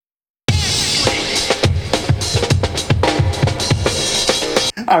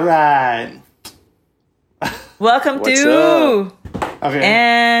All right. Welcome What's to Okay.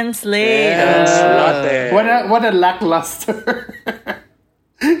 And Slate. Latte. What a lackluster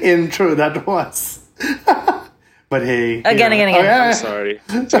intro that was. But hey. you Again. Oh, yeah. I'm sorry.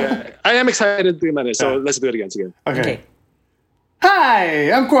 Yeah, I am excited to manage, so let's do it again. Okay. Okay.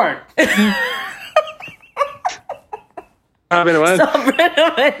 Hi, I'm Quark. Naman. Sobra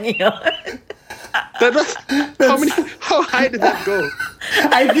naman yun. How high did that go?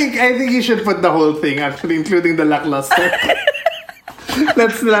 I think you should put the whole thing, actually, including the lackluster.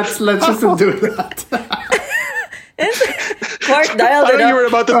 let's just do that. Quark dialed I it thought up. you were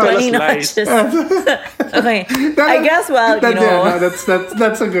about to tell us 20 lies. notches. Okay. I guess, well, you know.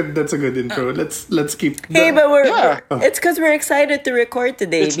 That's a good intro. Let's keep. Hey, but Yeah. it's because we're excited to record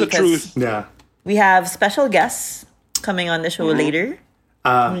today. It's the because truth. Yeah. we have special guests coming on the show later.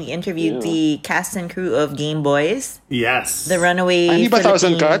 We interviewed the cast and crew of Game Boys, Yes. the Runaway Hindi ba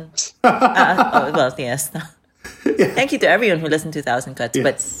 1,000 Philippine- cuts? well, yes. Thank you to everyone who listened to 1,000 Cuts. Yes.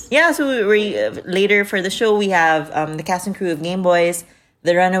 But yeah, so later for the show, we have the cast and crew of Game Boys,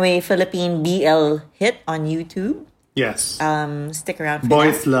 the Runaway Philippine BL hit on YouTube. Yes. Stick around for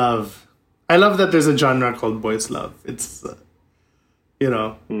Boys that. love. I love that there's a genre called boys love. It's,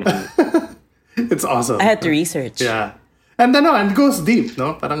 it's awesome. I had to research. Yeah. And it goes deep,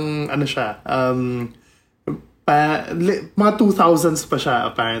 no? Parang ano siya. Mga 2000s pa siya,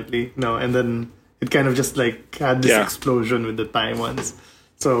 apparently. No? And then it kind of just like had this explosion with the Thai ones.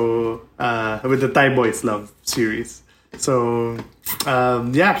 So, with the Thai Boys Love series. So,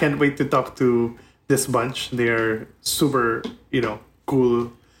 can't wait to talk to this bunch. They're super,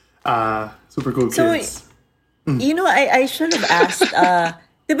 cool, super cool So, kids. I should have asked,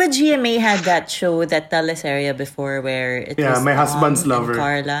 diba GMA had that show, that teleserye before where it was My Husband's Tom and Lover.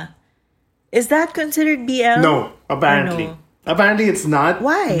 Carla. Is that considered BL? No, apparently. No? Apparently it's not.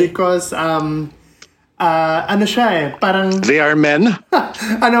 Why? Because ano siya eh, parang They are men.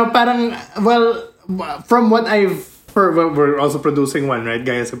 from what I've heard, we're also producing one, right?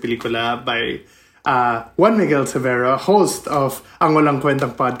 Gaya sa pelikula by Juan Miguel Severa, host of Ang Walang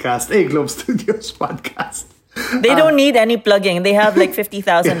Kwentang Podcast, a Globe Studios podcast. They don't need any plugging. They have like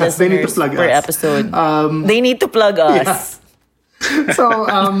 50,000 Yes, they need to listeners plug per us. episode. They need to plug us. So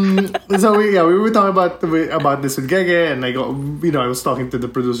we were talking about this with Gege, and I was talking to the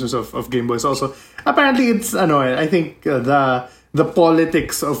producers of Game Boys also. Apparently it's I think the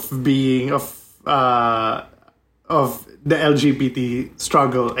politics of being of the LGBT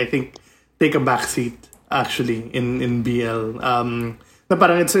struggle, I think, take a backseat actually in BL. Na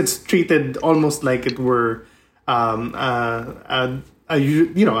parang it's treated almost like it were a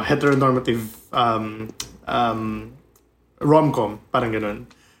heteronormative rom-com, parang ganun.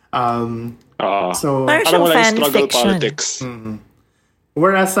 So Parang Parang walang fan struggle fiction. politics.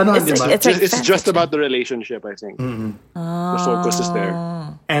 whereas It's- diba? it's like It's fan just fiction. about the relationship, I think. The focus is there.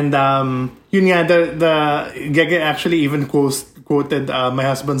 And yun nga, the Gege actually even quoted My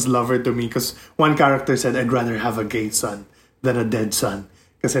Husband's Lover to me because one character said, I'd rather have a gay son than a dead son.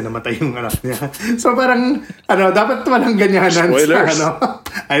 Kasi namatay yung anak niya. So parang, dapat walang ganyanan Spoilers. sa,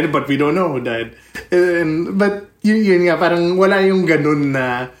 but we don't know who died. But yun nga, parang wala yung ganun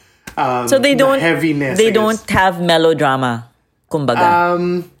na So they na don't heaviness. they I guess. don't have melodrama, kumbaga.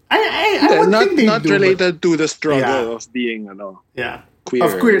 I would think they Not do, but- related to the struggle Yeah. of being yeah. queer.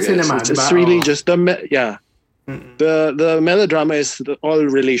 Of queer I guess. cinema, It's diba? really Oo. just the melodrama is all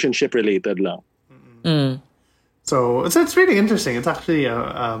relationship related lang. So it's really interesting. It's actually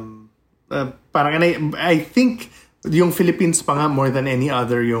parang, and I think yung Philippines pa nga more than any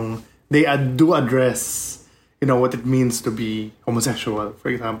other they do address what it means to be homosexual, for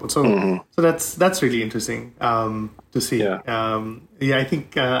example. So so that's really interesting to see. Yeah. I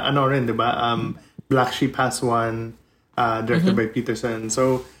think rin, diba? Black Sheep has one directed by Peterson.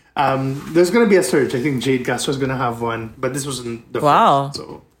 So there's gonna be a search. I think Jade Castro's gonna have one, but this wasn't the Wow. first.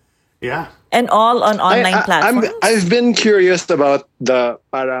 So yeah. And all on online platforms? I've been curious about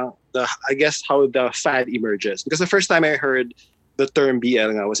I guess how the fan emerges, because the first time I heard the term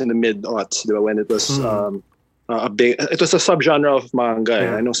BL nga was in the mid-aughts, diba, when it was it was a subgenre of manga.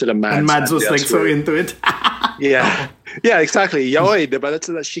 Yeah. I know sila Mads. And Mads was Mads like so were- into it. Yeah. Yeah, exactly. Yaoi, diba?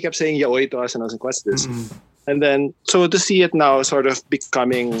 She kept saying yaoi to us, and I was like, what's this? And then, so to see it now sort of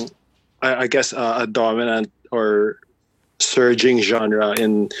becoming, I guess, a dominant or surging genre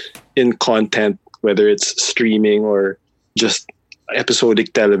in content, whether it's streaming or just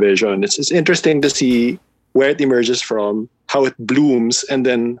episodic television. It's interesting to see where it emerges from, how it blooms, and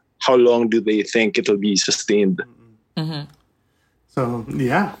then how long do they think it'll be sustained. So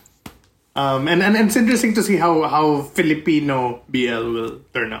yeah. And it's interesting to see how Filipino BL will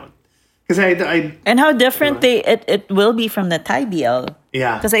turn out. Because I and how different it will be from the Thai BL.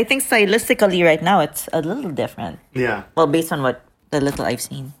 Yeah. Because I think stylistically right now it's a little different. Yeah. Well, based on what the little I've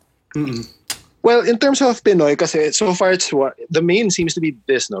seen. Well, in terms of Pinoy, kasi so far it's what the main seems to be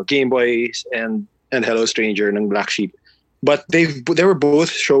this, no, Game Boys and Hello Stranger and Black Sheep. But they were both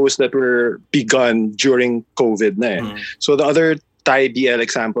shows that were begun during COVID na eh. So the other Thai BL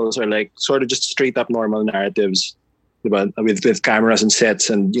examples are like sort of just straight up normal narratives, diba? With cameras and sets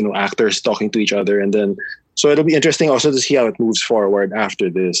and actors talking to each other, and then so it'll be interesting also to see how it moves forward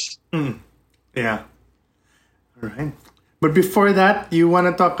after this. Yeah. All right. But before that, you want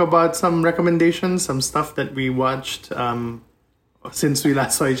to talk about some recommendations, some stuff that we watched since we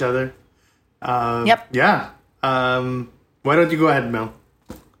last saw each other? Yep. Yeah. Why don't you go ahead, Mel?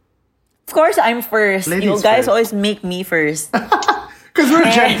 Of course, I'm first. Ladies you guys first. always make me first. Because we're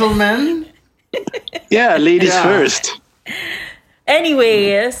gentlemen. Yeah, ladies first.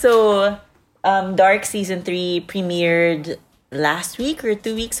 Anyway, so Dark Season 3 premiered last week or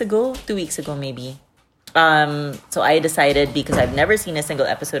 2 weeks ago? 2 weeks ago, maybe. So I decided, because I've never seen a single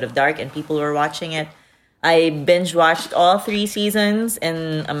episode of Dark and people were watching it, I binge watched all 3 seasons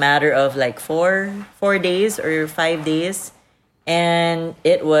in a matter of like 4 days or 5 days. And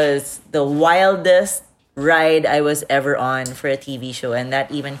it was the wildest ride I was ever on for a TV show. And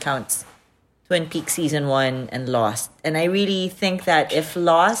that even counts Twin Peaks Season 1 and Lost. And I really think that if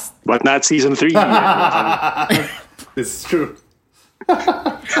Lost... But not Season 3. This is true.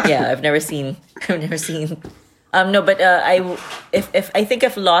 Yeah, I've never seen... No, but I think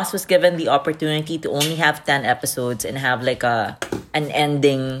if Lost was given the opportunity to only have 10 episodes and have like an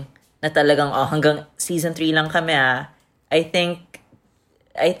ending na talagang hanggang season 3 lang kami I think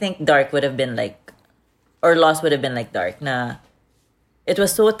Dark would have been like, or Lost would have been like Dark na it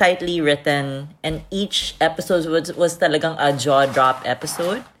was so tightly written and each episode was talagang a jaw drop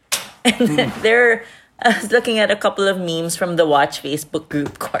episode. And I was looking at a couple of memes from the Watch Facebook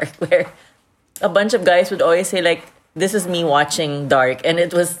group, Quark, where a bunch of guys would always say like, this is me watching Dark, and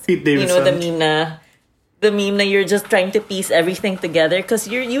it was Pete Davidson. the meme na you're just trying to piece everything together because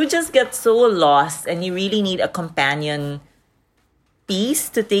you just get so lost and you really need a companion piece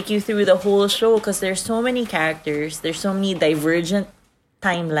to take you through the whole show because there's so many characters, there's so many divergent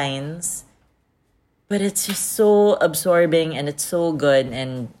timelines, but it's just so absorbing and it's so good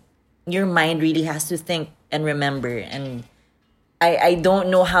and your mind really has to think and remember. And I don't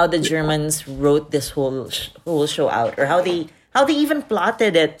know how the Germans wrote this whole show out or how they even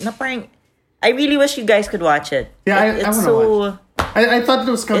plotted it. Na parang, I really wish you guys could watch it. Yeah, I it's want to so watch. I thought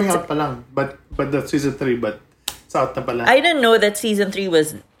it was coming out pa lang, but the season 3, but it's out na pala. I didn't know that season 3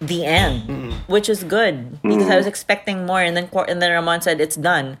 was the end, which is good because I was expecting more, and then Ramon said it's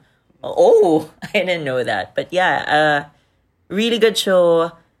done. Oh, I didn't know that, but yeah, really good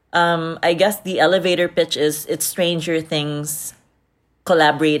show. I guess the elevator pitch is it's Stranger Things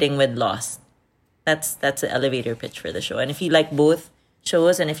collaborating with Lost. That's the elevator pitch for the show. And if you like both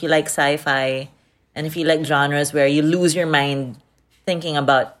shows, and if you like sci-fi, and if you like genres where you lose your mind thinking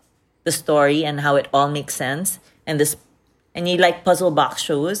about the story and how it all makes sense, and you like puzzle box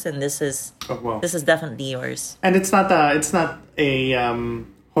shows, and this is definitely yours. And it's not a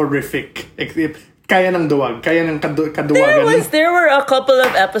horrific. Kaya ng duwag, kaya ng kaduwagan. There were a couple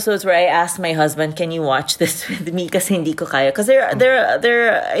of episodes where I asked my husband, "Can you watch this with me?" Kasi hindi ko kaya. Because there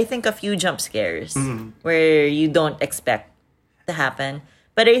are I think a few jump scares where you don't expect to happen.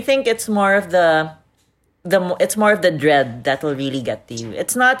 But I think it's more of the dread that will really get to you.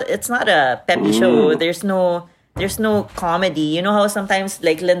 It's not a peppy show. There's no comedy. You know how sometimes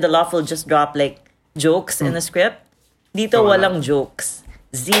like Lindelof will just drop like jokes in the script? Dito walang jokes.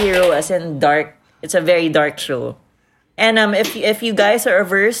 Zero, as in dark. It's a very dark show. And if you guys are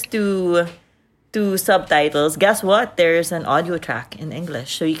averse to subtitles, guess what? There's an audio track in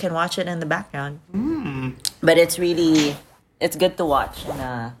English, so you can watch it in the background. But it's good to watch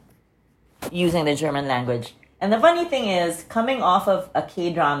using the German language. And the funny thing is, coming off of a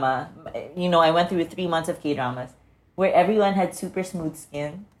K-drama, I went through 3 months of K-dramas where everyone had super smooth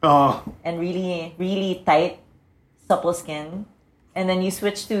skin and really, really tight, supple skin. And then you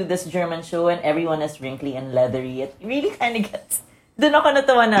switch to this German show and everyone is wrinkly and leathery. It really kind of gets... Doon ako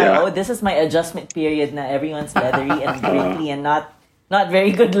natawa na, this is my adjustment period na everyone's leathery and wrinkly and not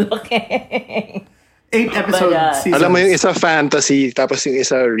very good looking. 8 episodes seasons. Alam mo yung isa fantasy, tapos yung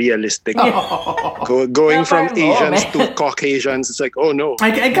isa realistic. Going from Asians to Caucasians, it's like, oh no.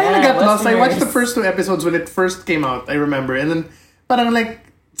 I kind of got lost. I watched the first 2 episodes when it first came out, I remember. And then parang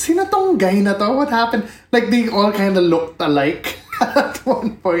like, sino tong guy na to? What happened? Like they all kind of looked alike. at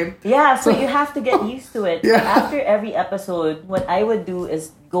one point. Yeah, so you have to get used to it. Yeah. After every episode, what I would do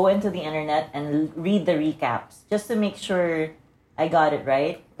is go into the internet and read the recaps just to make sure I got it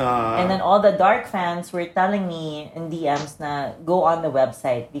right. And then all the Dark fans were telling me in DMs na go on the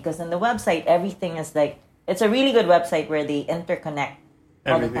website because on the website everything is like it's a really good website where they interconnect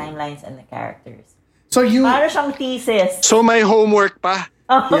all the Everything. timelines and the characters. So you Para siyang thesis. So may homework pa.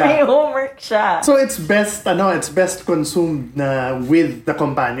 May homework siya. so it's best consumed na with the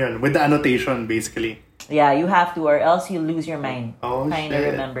companion, with the annotation basically. Yeah, you have to or else you lose your mind. Oh, trying to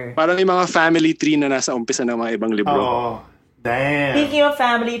shit. remember. Parang yung mga family tree na nasa umpisa ng mga ibang libro. Oh, damn. Speaking of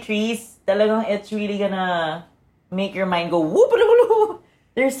family trees, talagang it's really gonna make your mind go whoop.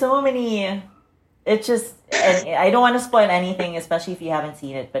 There's so many. It's just, and I don't want to spoil anything, especially if you haven't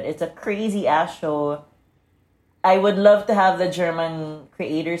seen it, but it's a crazy ass show. I would love to have the German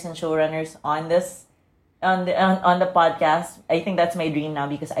creators and showrunners on this, on the podcast. I think that's my dream now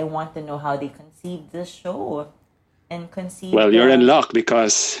because I want to know how they conceived this show and conceived. Well, you're in luck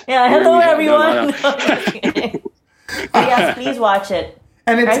because... Yeah, hello we have everyone. them, But yes, please watch it.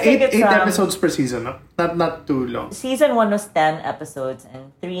 And I it's think eight it's, episodes per season, no? Not too long. Season 1 was 10 episodes,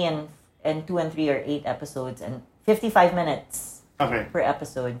 and 3 and 2 and 3 are 8 episodes, and 55 minutes Okay. per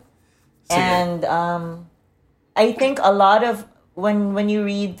episode. Sige. And I think a lot of when you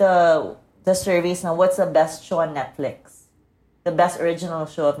read the surveys now, what's the best show on Netflix? The best original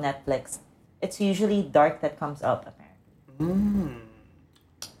show of Netflix. It's usually Dark that comes up, apparently.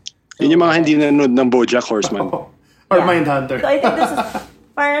 Yun yung mga hindi nanonood ng BoJack Horseman. Or Yeah. Mindhunter. So I think this is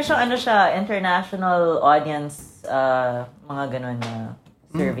parang siyang international audience mga ganun na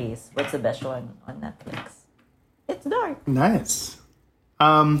surveys. What's the best show on Netflix? It's Dark. Nice.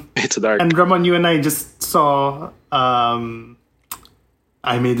 It's dark. And Ramon, you and I just saw I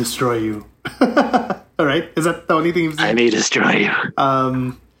May Destroy You. Alright? Is that the only thing you've I seen? may destroy you.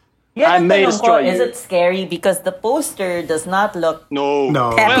 Yeah, I may destroy is you. it scary? Because the poster does not look No.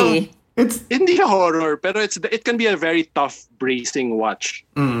 No. peppy. It's Hindi siya horror, pero it can be a very tough, bracing watch.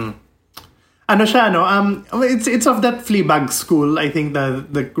 ano siya, no? It's of that Fleabag school. I think the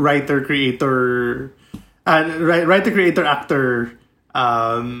writer creator actor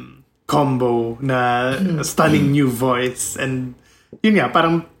combo na stunning new voice, and yun nga,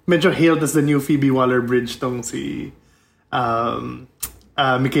 parang medyo hailed as the new Phoebe Waller-Bridge tong si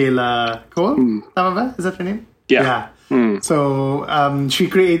Michaela Cole. Tama ba? Is that her name? Yeah. So she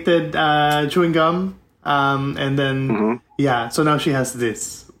created chewing gum, and then so now she has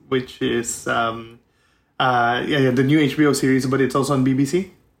this, which is the new HBO series, but it's also on BBC.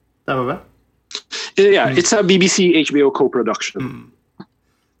 Tama ba? Yeah, it's a BBC HBO co-production.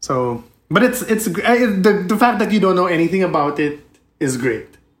 So, but it's the fact that you don't know anything about it is great.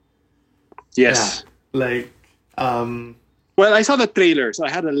 Yes. Yeah. Like, Well, I saw the trailer, so I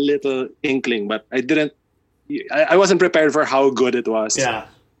had a little inkling, but I wasn't prepared for how good it was. yeah.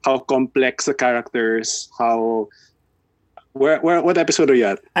 How complex the characters, what episode are you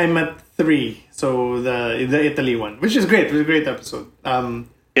at? I'm at 3, so the Italy one, which is great. It was a great episode. Parang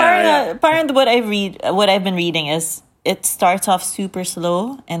what I've been reading is it starts off super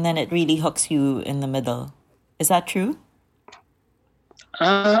slow and then it really hooks you in the middle. Is that true?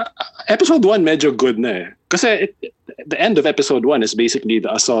 Episode 1 medyo good na eh. Kasi the end of episode 1 is basically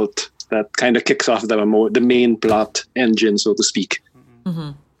the assault that kind of kicks off the main plot engine, so to speak.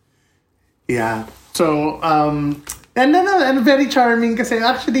 Yeah. So, and very charming kasi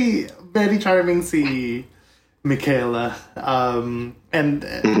actually very charming si Michaela. And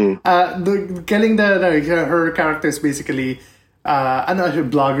her character is basically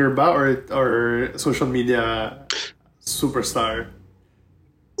blogger ba or social media superstar.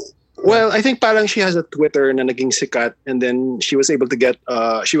 Well, I think parang she has a Twitter na naging sikat, and then she was able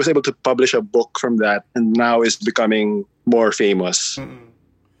to publish a book from that, and now is becoming more famous.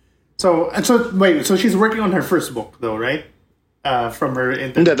 So she's working on her first book though, right? From her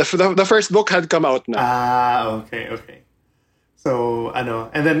Hindi, the first book had come out na. Okay. So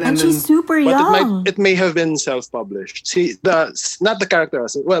and then she's super But young. it may have been self-published. See, not the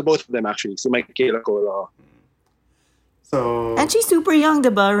characters. Well, both of them actually. So Michaela Cole. So And she's super young,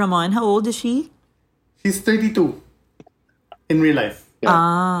 diba, Ramon? How old is she? she's 32 in real life.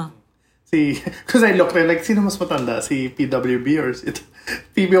 Ah. See, because I looked like sino mas matanda, si PWB or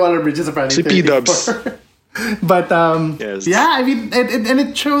Phoebe Waller-Bridge is apparently Si 34. P-dubs. But Yes. yeah, I mean,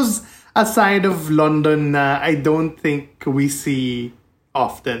 it shows a side of London I don't think we see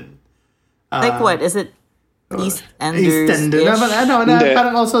often. Like what? Is it EastEnders? EastEnders. No, Hindi.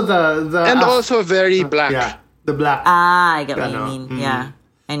 parang also the And also very black. yeah, the black I get what you Ano, mean. Yeah.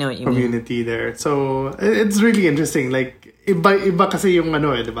 I know what you mean. community there. So it's really interesting. Like iba kasi yung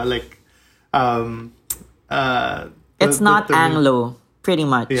ano di ba? Like, it's not Anglo, pretty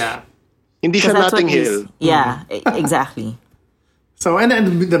much. Yeah. Hindi siya Notting Hill. Yeah, exactly. So, and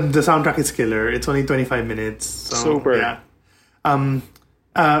the soundtrack is killer. It's only 25 minutes. So, Super. Yeah.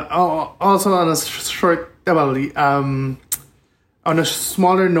 Also on a short, on a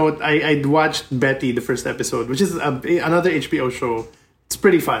smaller note, I'd watched Betty, the first episode, which is another HBO show. It's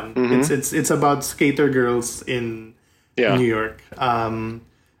pretty fun. It's about skater girls in New York.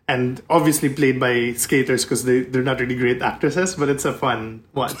 And obviously played by skaters because they're not really great actresses, but it's a fun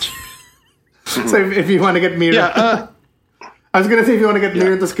watch. So if you want to get near, I was gonna say if you want to get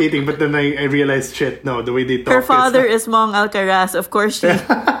near to skating, but then I realized no, the way they talk. Her father is Mong Alcaraz. Of course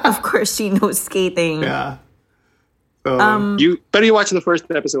she knows skating. Yeah. So, you watched the first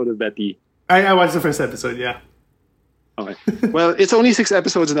episode of Betty. I watched the first episode. Yeah. Okay. Well, it's only 6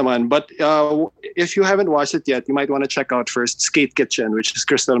 episodes naman, but if you haven't watched it yet, you might want to check out first Skate Kitchen, which is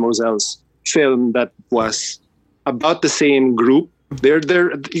Crystal Mosel's film that was about the same group.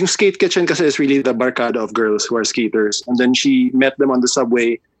 Yung Skate Kitchen kasi is really the barkada of girls who are skaters. And then she met them on the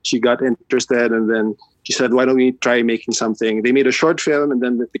subway. She got interested and then she said, why don't we try making something? They made a short film and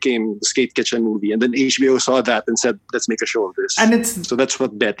then it became the Skate Kitchen movie. And then HBO saw that and said, let's make a show of this. And so that's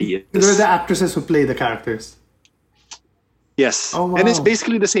what Betty is. They're the actresses who play the characters. Yes. Oh, wow. And it's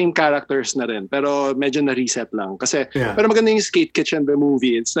basically the same characters na rin. Pero medyo na-reset lang. Kasi, pero maganda yung Skate Kitchen, the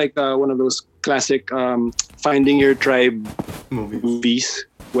movie. It's like one of those classic Finding Your Tribe movies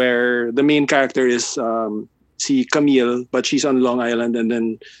where the main character is si Camille, but she's on Long Island and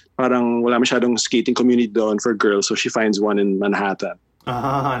then parang wala masyadong skating community doon for girls. So she finds one in Manhattan.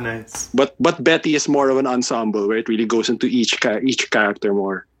 Ah, nice. But Betty is more of an ensemble where it really goes into each character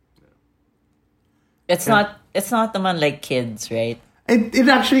more. It's not naman like Kids, right? It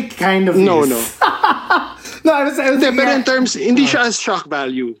actually kind of no. is. No, I was but in terms, hindi siya as shock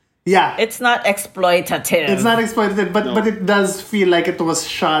value. Yeah. It's not exploitative. It's not exploitative, but it does feel like it was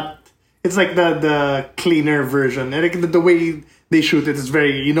shot. It's like the cleaner version. And like the way they shoot it is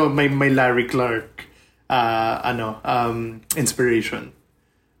very, my Larry Clark inspiration.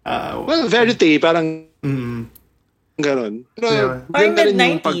 Well, Verite, parang ganon. Pero ganda rin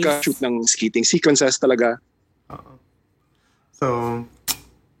yung pagka-shoot ng skating sequences talaga. So,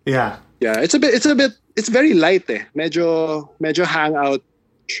 yeah. Yeah, it's very light eh. Medyo hangout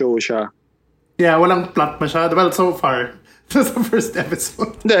show siya. Yeah, walang plot masyado. Well, so far. That's the first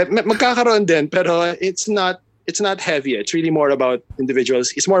episode. Hindi, magkakaroon din, pero it's not heavy. It's really more about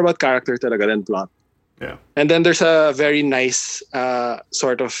individuals. It's more about character talaga than plot. Yeah. And then there's a very nice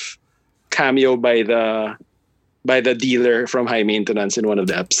sort of cameo by the dealer from High Maintenance in one of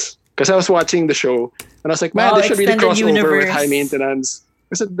the eps. Because I was watching the show and I was like, man, they should really cross over with High Maintenance.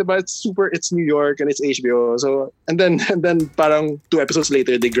 Kasi diba, it's New York and it's HBO. So and then parang 2 episodes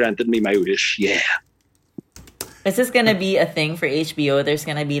later they granted me my wish. Yeah. Is this gonna be a thing for HBO? There's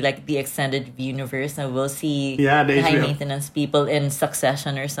gonna be like the extended universe and we'll see the High Maintenance people in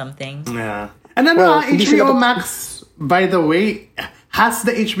succession or something. Yeah. And then HBO Max, by the way, has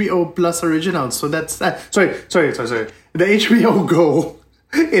the HBO Plus originals. So that's sorry. The HBO Go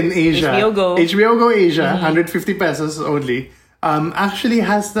in Asia. HBO Go Asia, 150 pesos only. Actually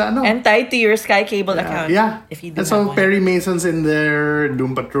has the and tied to your Sky Cable account. Yeah. If you do and so one. Perry Mason's in there,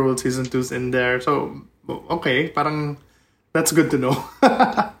 Doom Patrol Season 2's in there. So okay, parang that's good to know.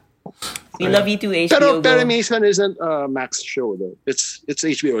 We love you too, HBO Pero Go. Perry Mason isn't a Max show though. It's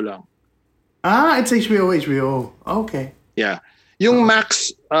HBO lang. It's HBO. Okay. Yeah. Yung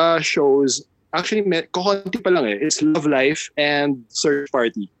Max shows, actually, kukunti pa lang eh. It's Love Life and Search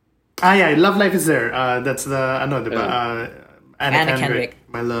Party. Yeah. Love Life is there. That's the, diba? Anna Kendrick.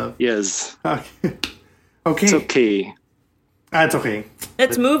 My love. Yes. Okay. It's okay. It's okay.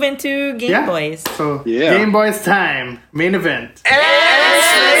 Let's move into Game Boys. So, Game Boys time. Main event.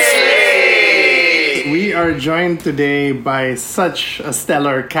 We are joined today by such a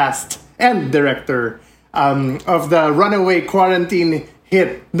stellar cast and director of the runaway quarantine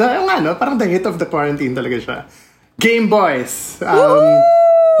hit. Parang the hit of the quarantine talaga siya. Game Boys.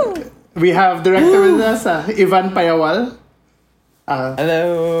 We have director with us, Ivan Payawal.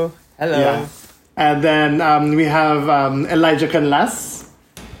 Hello. Yeah. And then we have Elijah Canlas.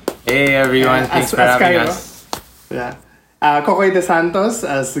 Hey everyone, thanks for having us. Yeah. Kokoy De Santos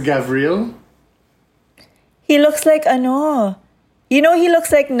as Gabriel. He looks like he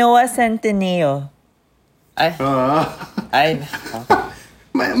looks like Noah Centineo.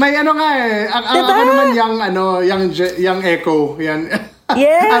 May ano nga eh. Ako naman yung Echo. Yan.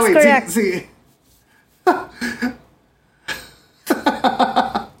 Yes, correct.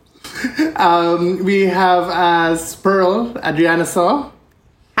 We have as Pearl, Adriana So.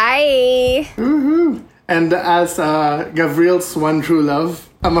 Hi! Woohoo! And as Gabriel's one true love,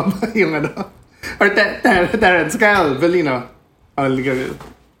 yung ano, or Terrence, Kyle, Belino. Only Gabriel.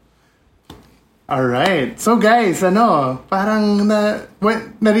 Alright. So guys, parang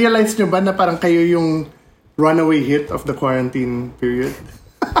na-realize nyo ba na parang kayo yung runaway hit of the quarantine period?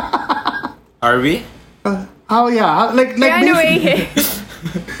 Are we? Like Runaway hit.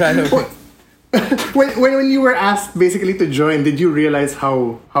 when you were asked basically to join, did you realize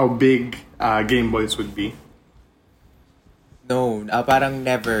how big Game Boys would be? No, parang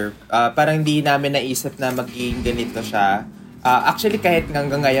never. Parang hindi namin naisip na magiging ganito siya. Actually, kahit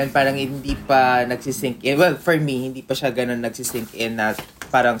hanggang ngayon, parang hindi pa nagsisink in. Well, for me, hindi pa siya ganun nagsisink in na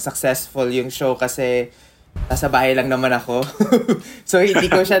parang successful yung show kasi nasa bahay lang naman ako. So, hindi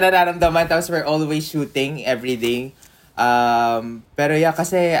ko siya nararamdaman. Tapos, we're always shooting every day. Pero yeah,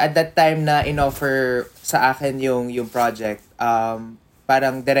 kasi at that time na in-offer sa akin yung project,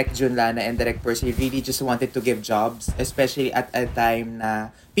 parang Direct Jun Lana and Direct Percy really just wanted to give jobs, especially at a time na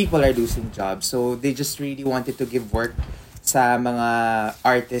people are losing jobs. So, they just really wanted to give work sa mga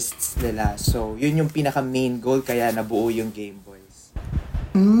artists nila. So, yun yung pinaka-main goal kaya nabuo yung Game Boys.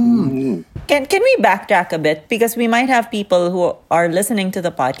 Can we backtrack a bit? Because we might have people who are listening to the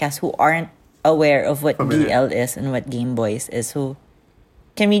podcast who aren't aware of what BL is and what Game Boys is. So,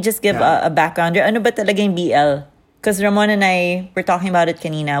 can we just give a background? Ano ba talaga yung BL? Because Ramon and I were talking about it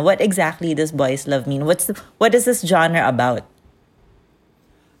kanina. What exactly does Boys Love mean? What is this genre about?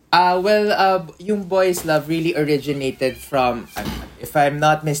 Yung Boys Love really originated from, if I'm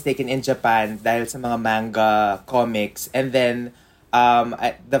not mistaken, in Japan dahil sa mga manga, comics. And then,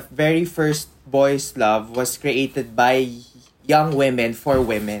 the very first Boys Love was created by young women for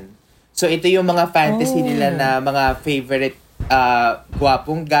women. So, ito yung mga fantasy nila na mga favorite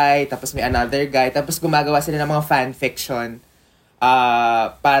gwapong guy, tapos may another guy, tapos gumagawa sila ng mga fanfiction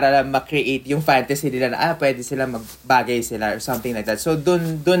para ma-create yung fantasy nila na pwede sila magbagay sila or something like that. So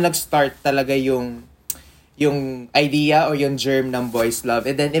dun nag-start talaga yung idea or yung germ ng Boys Love.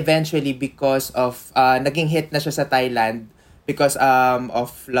 And then eventually because of naging hit na siya sa Thailand because of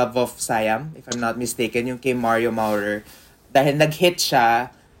Love of Siam, if I'm not mistaken, yung kay Mario Maurer. Dahil nag-hit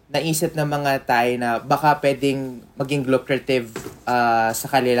siya, naisip ng mga Thai na baka pwedeng maging lucrative sa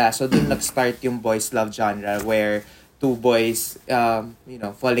kanila. So dun nag-start yung Boys Love genre where two boys,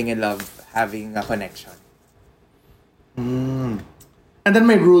 falling in love, having a connection. And then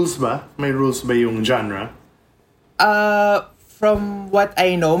may rules ba? May rules ba yung genre? From what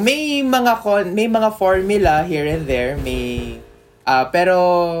I know, may mga formula here and there,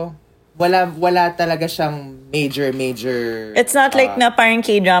 pero wala talaga siyang major. It's not like na parang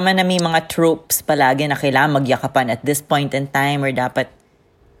K-drama na may mga tropes palagi na kailangan magyakapan at this point in time or dapat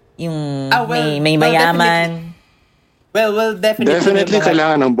yung may mayaman. Well, definitely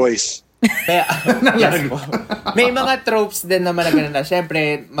kailangan ng boys. Yes po. May mga tropes din naman na gano'n na.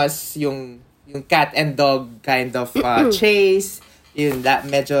 Siyempre, mas yung cat and dog kind of chase.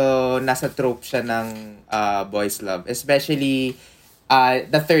 Medyo nasa trope siya ng Boys Love. Especially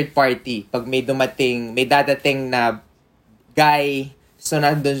the third party. Pag may dadating na guy, so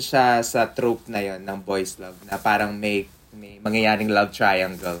nandun siya sa trope na yon ng Boys Love. Na parang may mangyayaring love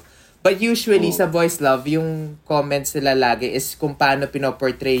triangle. But usually sa Boys Love, yung comments nila lagi is kung paano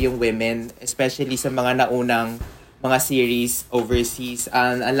pinoportray yung women, especially sa mga naunang mga series overseas.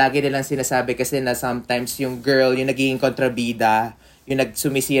 Ang lagi nilang sinasabi kasi na sometimes yung girl, yung nagiging kontrabida, yung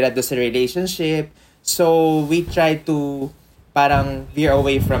nagsumisira do sa relationship. So we try to parang veer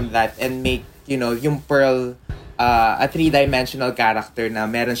away from that and make, yung Pearl a three-dimensional character na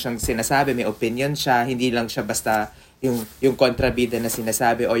meron siyang sinasabi, may opinion siya, hindi lang siya basta yung kontrabida na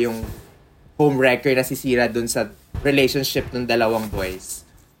sinasabi o yung homewrecker na sisira dun sa relationship ng dalawang boys.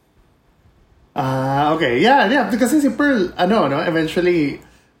 Okay. Yeah. Kasi si Pearl, eventually,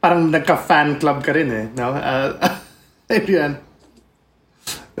 parang nagka-fan club ka rin no? Adrian.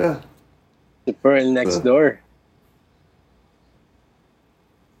 The Pearl next door.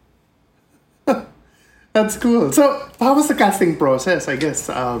 That's cool. So, how was the casting process, I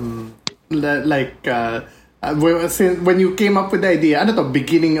guess? When you came up with the idea,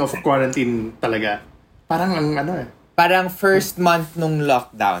 beginning of quarantine talaga? Parang Parang first month nung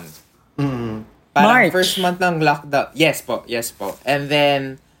lockdown. Mm-hmm. Parang March. first month ng lockdown. Yes po. And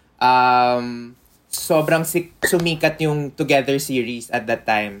then, sobrang sumikat yung Together series at that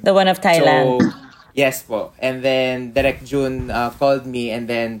time. The one of Thailand. So, yes po. And then, Direct Jun called me and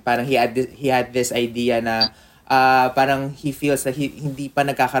then parang he had this idea na parang he feels that hindi pa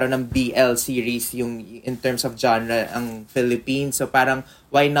nagkakaroon ng BL series yung in terms of genre ang Philippines. So parang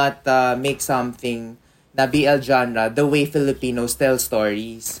why not make something na BL genre the way Filipinos tell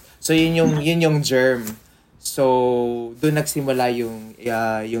stories. So yun yung germ. So doon nagsimula yung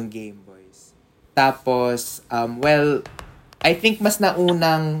Game Boys. Tapos I think mas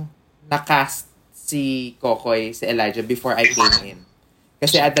naunang na-cast si Kokoy, si Elijah before I came in.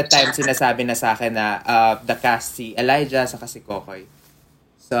 Kasi at that time, sinasabi na sa akin na the cast si Elijah saka si Kokoy.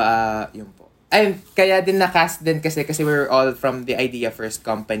 So, yun po. Ay, kaya din na-cast din kasi we're all from the Idea First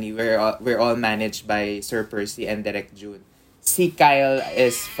company. We're all managed by Sir Percy and Direk June. Si Kyle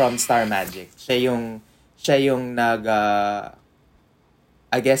is from Star Magic. Siya yung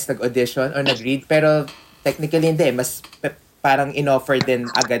I guess nag-audition or nag-read. Pero technically hindi. Mas parang in-offer din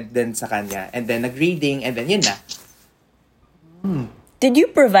agad din sa kanya. And then nag-reading and then yun na. Did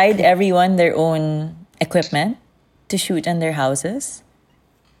you provide everyone their own equipment to shoot in their houses?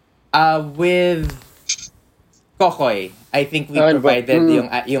 With Kokoy, I think we provided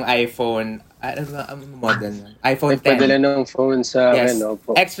yung iPhone. Ano ba ang model nun? iPhone 10. Nagpadala ng phone sa Yes.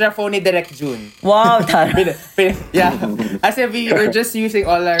 Opo. Extra phone ni Direk June. Wow, tara. Yeah. As if we're just using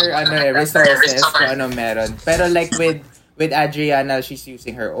all our resources kung ano meron. Pero like with Adriana, she's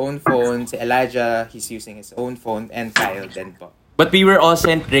using her own phone. Si Elijah, he's using his own phone. And Kyle din po. But we were all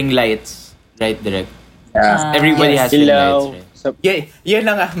sent ring lights, right, Direk? Yeah. Everybody has ring lights, right? So, Yun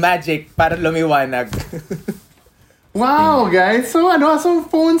lang magic para lumiwanag. Wow, guys. So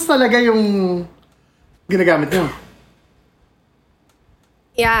phones talaga yung ginagamit nyo?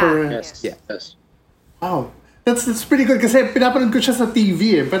 Yeah. yes. Wow. That's pretty good kasi pinapanood ko siya sa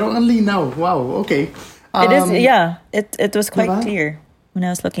TV pero ang linaw. Wow, okay. It is, yeah. It was quite Diba? clear when I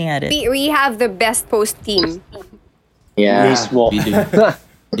was looking at it. We have the best post team. Yeah. We do.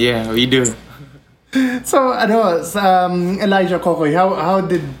 Yeah, we do. So, Elijah, Kokoy,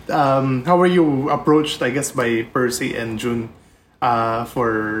 how were you approached, I guess, by Percy and June,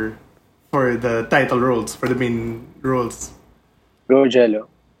 for the title roles, for the main roles? Go, Jello.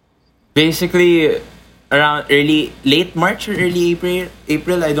 Basically, around late March or early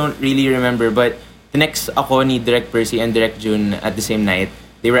April, I don't really remember. But the next ako ni Direk Percy and Direk June at the same night,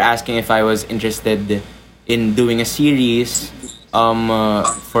 they were asking if I was interested in doing a series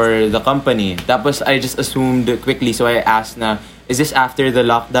for the company. Tapos I just assumed quickly, so I asked na, is this after the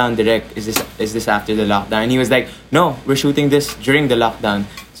lockdown, Direk? Is this after the lockdown? And he was like, no, we're shooting this during the lockdown.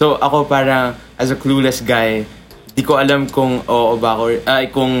 So ako parang, as a clueless guy, di ko alam kung oo ba ako,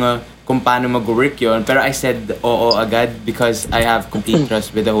 kung paano mag-work yun. Pero I said oo agad because I have complete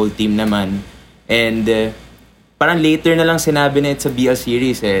trust with the whole team naman. And parang later na lang sinabi na it's a BL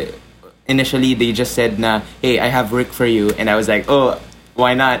series eh. Initially, they just said na, hey, I have work for you. And I was like, oh,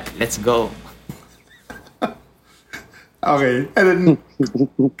 why not? Let's go. Okay. And then,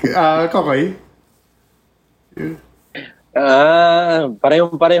 Kokoy?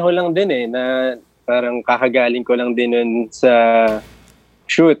 Pareho lang din eh, na parang kakagaling ko lang din nun sa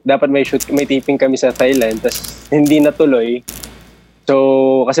shoot. Dapat may taping kami sa Thailand, tas hindi natuloy.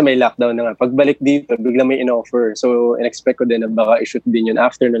 So, kasi may lockdown na nga. Pagbalik dito, bigla may in-offer. So, in-expect ko din na baka i-shoot din yun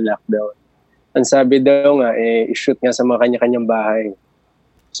after ng lockdown. Ang sabi daw nga, i-shoot nga sa mga kanya-kanyang bahay.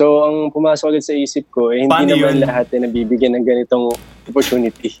 So, ang pumasok agad sa isip ko, hindi Paano naman yun? lahat nabibigyan ng ganitong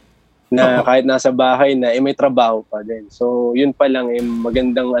opportunity. Na kahit nasa bahay na, may trabaho pa din. So, yun pa lang,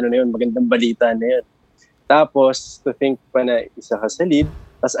 magandang balita na yun. Tapos, to think pa na isa ka sa lead,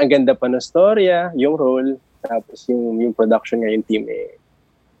 tapos ang ganda pa ng storya, yung role, tapos yung production nga, yung team,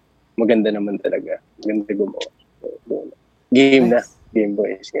 maganda naman talaga. Maganda gumawa. So, game na. Game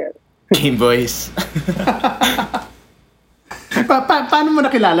Boys nga. Game Boys. Paano mo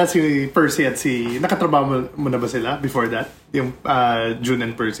nakilala si Percy at nakatrabaho mo na ba sila before that? Yung June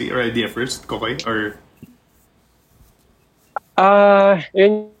and Percy, or Idea First, Kokoy? Or...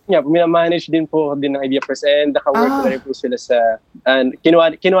 Yun nga, minamanage din po din ng Idea First and naka-work na rin po sila sa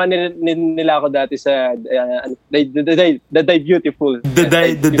kinuha nila ako dati sa The Die Beautiful. The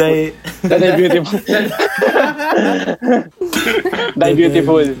Die Beautiful. Die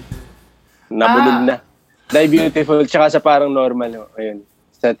Beautiful. Nabulod na. Die Beautiful, tsaka sa parang normal. Ayun,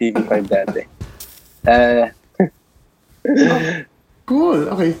 sa TV5 dati.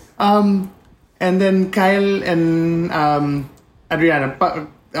 Cool, okay. And then Kyle and Adriana,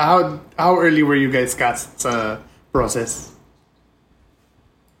 how early were you guys cast sa process?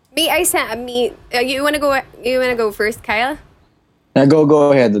 You wanna go first, Kyle?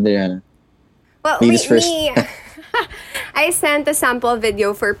 Go ahead, Adriana. Well, Ladies first. I sent a sample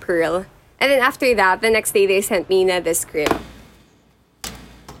video for Pearl. And then after that, the next day they sent me the script.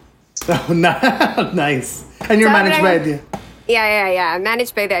 Oh, nice. And you're managed by Idea. Yeah.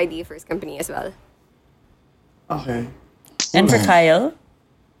 Managed by the Idea First company as well. Okay. And for Kyle?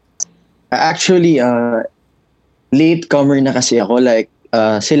 Actually, latecomer na kasi ako. Like,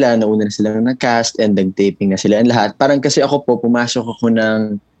 sila, nauna na sila nag-cast and nag-taping na sila and lahat. Parang kasi ako po, pumasok ako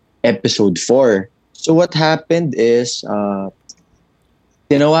ng episode 4. So what happened is,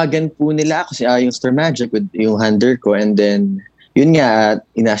 tinawagan po nila ako yung Star Magic with yung handler ko and then, yun nga,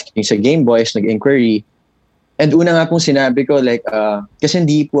 inask yung sa Game Boys, nag-inquiry. And una nga pong sinabi ko, like, kasi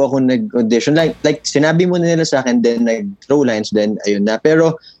hindi po ako nag-audition. Like sinabi mo nila sa akin, then nag-throw lines, then ayun na.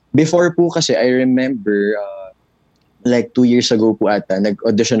 Pero before po kasi, I remember, like 2 years ago po ata,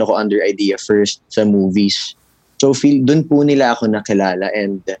 nag-audition ako under Idea First sa movies. So dun po nila ako nakilala.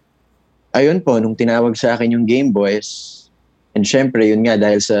 And ayun po, nung tinawag sa akin yung Game Boys, and syempre, yun nga,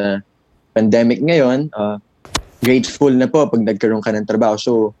 dahil sa pandemic ngayon, grateful na po pag nagkaroon ka ng trabaho.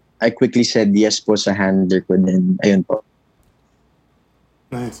 So, I quickly said yes po sa handler ko din. Ayun po.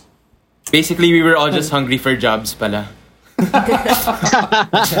 Nice. Basically, we were all just hungry for jobs pala.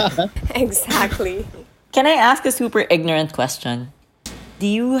 Exactly. Can I ask a super ignorant question? Do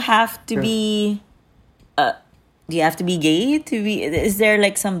you have to be gay to be? Is there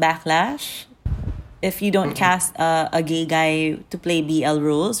like some backlash if you don't cast a gay guy to play BL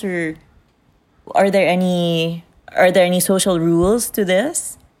roles, or are there any social rules to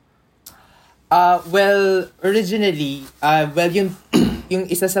this? Well, originally, yung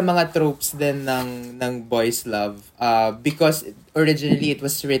isa sa mga tropes din ng Boys Love, because originally it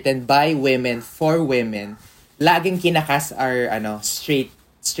was written by women for women, laging kinakas are straight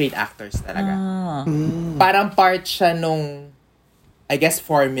actors talaga. Parang part siya nung, I guess,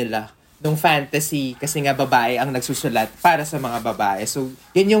 formula nung fantasy, kasi nga babae ang nagsusulat para sa mga babae. So,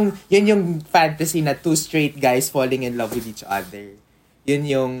 yun yung fantasy na two straight guys falling in love with each other. Yun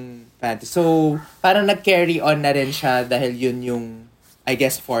yung fantasy. So, parang nag-carry on na rin siya dahil yun yung, I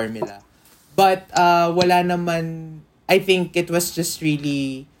guess, formula. But, wala naman, I think it was just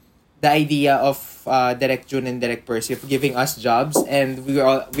really the idea of Direct June and Direct Percy of giving us jobs, and we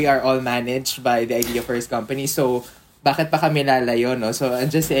are all managed by the Idea First company. So, bakit pa kami lalayo, no? So,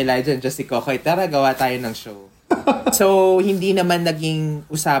 andyan si Elijah, andyan si Kokoy, tara, gawa tayo ng show. So, hindi naman naging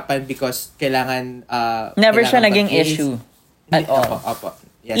usapan because kailangan Never siya kailangan naging pag-case. issue at all. Opo.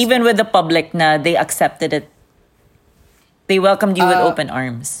 Yes. Even with the public na they accepted it. They welcomed you with open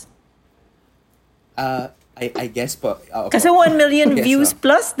arms. I guess po. Kasi 1 million Yes, views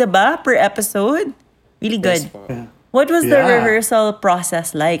plus, diba? Per episode. Really good. Yes, po. What was the Yeah. rehearsal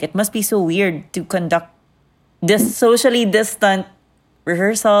process like? It must be so weird to conduct this socially distant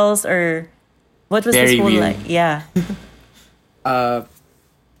rehearsals, or what was this Very whole weird. like? Yeah.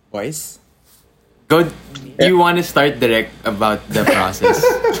 Boys? Go. Do you want to start direct about the process?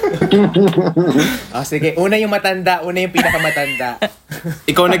 Sige. Una yung pinakamatanda.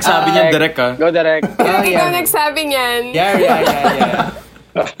 Ikaw nagsabi niyan direct, ha? Go direct. Ikaw nagsabi niyan. Yeah.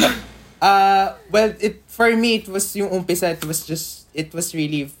 Well, for me, it was yung umpisa, it was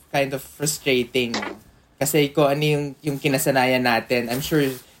really kind of frustrating. Kasi kung ano yung kinasanayan natin, I'm sure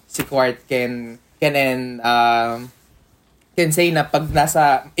si Quart can say na pag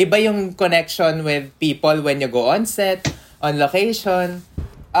nasa, iba yung connection with people when you go on set, on location.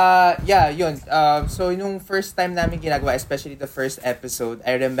 Yun. So, nung first time namin ginagawa, especially the first episode,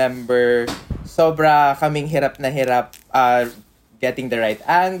 I remember sobra kaming hirap na hirap getting the right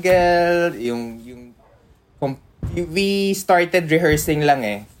angle, we started rehearsing lang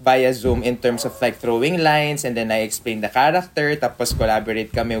via Zoom in terms of like throwing lines, and then I explained the character, tapos collaborate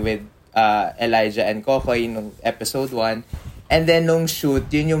kami with Elijah and Kokoy nung episode 1. And then nung shoot,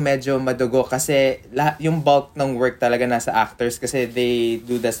 yun yung medyo madugo kasi yung bulk ng work talaga nasa actors kasi they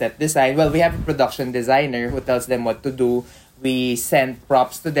do the set design. Well, we have a production designer who tells them what to do. We send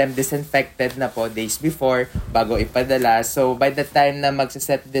props to them, disinfected na po days before bago ipadala. So by the time na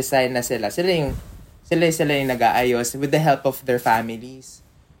magsa-set design na sila yung nag-aayos with the help of their families.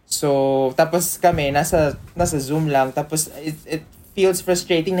 So tapos kami nasa Zoom lang, tapos it feels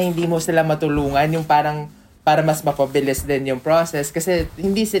frustrating na hindi mo sila matulungan, yung parang para mas mapabilis din yung process kasi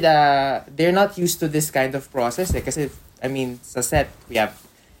they're not used to this kind of process kasi I mean sa set we have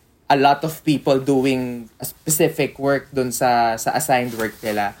a lot of people doing a specific work dun sa assigned work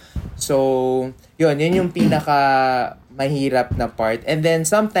nila. So yun yung pinaka mahirap na part. And then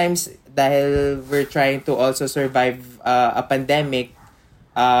sometimes dahil we're trying to also survive a pandemic,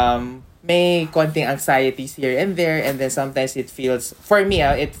 may konting anxieties here and there, and then sometimes it feels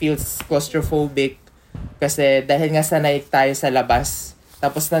claustrophobic kasi dahil nga sanay tayo sa labas,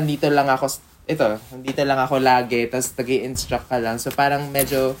 tapos nandito lang ako lagi, tapos nag-i-instruct ka lang, so parang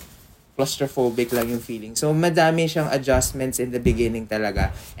medyo claustrophobic lang yung feeling. So, madami siyang adjustments in the beginning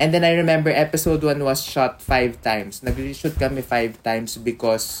talaga. And then I remember episode 1 was shot 5 times. Nag-reshoot kami 5 times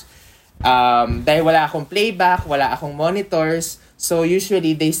because dahil wala akong playback, wala akong monitors. So,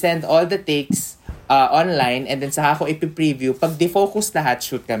 usually, they send all the takes online and then saka ako ipi-preview. Pag defocus lahat,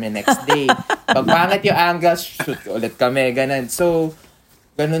 shoot kami next day. Pag pangit yung angles, shoot ulit kami. Ganun. So,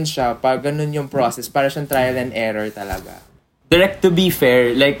 ganun siya. Pag ganun yung process, para siyang trial and error talaga. Direct, to be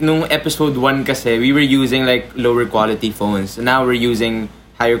fair, like nung episode 1 kasi, we were using like lower quality phones. Now we're using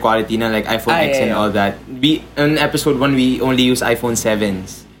higher quality na like iPhone X and all that. In episode 1, we only use iPhone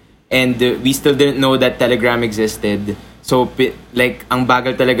 7s. And we still didn't know that Telegram existed. So, like, ang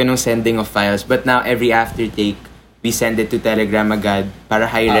bagal talaga nung sending of files. But now, every aftertake, we send it to Telegram agad para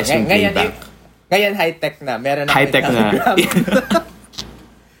high-res yung playback. Ngayon, high-tech na. Meron na high-tech na.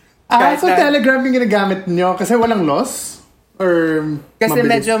 So Telegram yung ginagamit nyo kasi walang loss? Or kasi mabilis?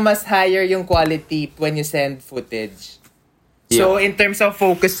 medyo mas higher yung quality when you send footage. So, in terms of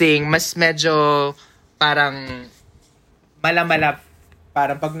focusing, mas medyo parang mala-mala.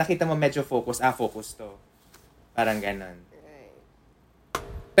 Parang pag nakita mo medyo focus to. Parang ganon.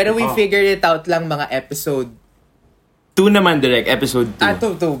 Pero we figured it out lang mga episode 2 naman direct, episode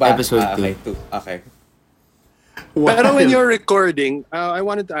 2. 2 ba? Episode 2. Okay, 2. Okay. Pero when you're recording, I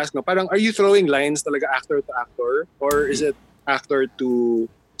wanted to ask, no, parang are you throwing lines talaga actor to actor? Or is it actor to...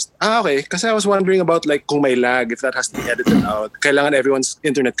 okay. Kasi I was wondering about like kung may lag, if that has to be edited out. Kailangan everyone's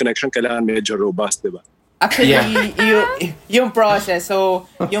internet connection, kailangan medyo robust, di ba? Actually, yung process, so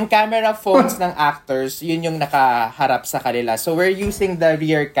yung camera phones ng actors, yun yung nakaharap sa kanila. So we're using the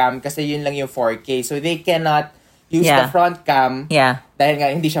rear cam kasi yun lang yung 4K. So they cannot use the front cam dahil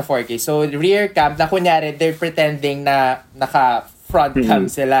nga hindi siya 4K. So rear cam, na kunyari, they're pretending na naka-front cam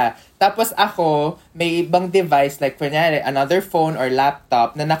sila. Tapos ako, may ibang device, like kunyari, another phone or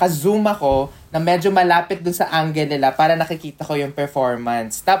laptop na naka-zoom ako na medyo malapit dun sa angle nila para nakikita ko yung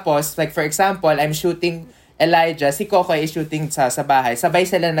performance. Tapos, like for example, I'm shooting Elijah, si Kokoy is shooting sa bahay. Sabay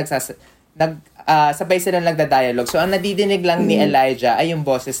sila nagda-dialogue. So, ang nadidinig lang ni Elijah ay yung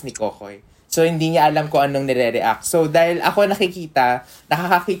boses ni Kokoy. So, hindi niya alam kung anong nire-react. So, dahil ako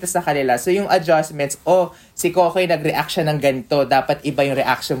nakakakita sa kanila. So, yung adjustments, si Kokoy nag-react siya ng ganito. Dapat iba yung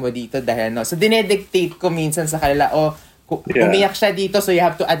reaction mo dito dahil no. So, dinedictate ko minsan sa kanila, umiyak siya dito, so you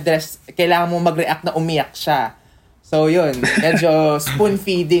have to address, kailangan mo mag-react na umiyak siya. So, yun. Medyo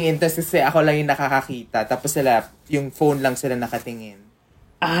spoon-feeding kasi ako lang yung nakakakita. Tapos sila, yung phone lang sila nakatingin.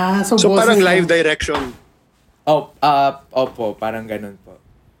 So parang live direction. Opo, parang ganun po.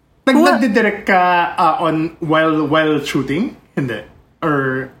 Nagdi-direct ka on while shooting? Hindi.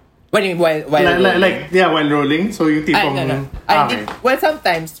 Or while rolling? So yung tipong... No. Well,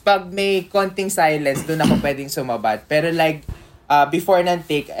 sometimes, pag may konting silence, doon ako pwedeng sumabat. Pero like, before ng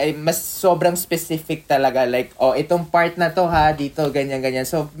take, ay mas sobrang specific talaga. Like, itong part na to ha, dito, ganyan-ganyan.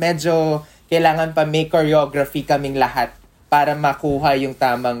 So, medyo kailangan pa may choreography kaming lahat para makuha yung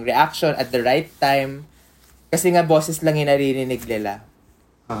tamang reaction at the right time. Kasi nga, boses lang yung naririnig nila.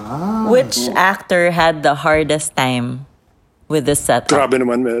 Which actor had the hardest time with the setup? Grabe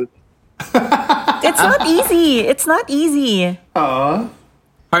naman, Mel. It's not easy.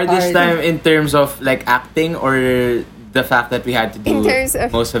 Hardest time in terms of like acting or the fact that we had to do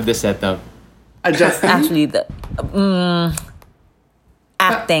most of the setup? Adjusting? Actually,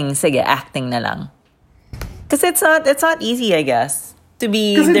 acting. Sige, acting na lang. Kasi it's not easy, I guess, to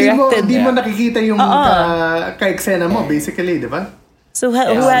be kasi directed. Kasi di mo nakikita yung ka-eksena mo, basically, di ba? So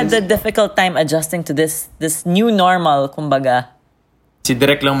who had the difficult time adjusting to this new normal, kumbaga? Si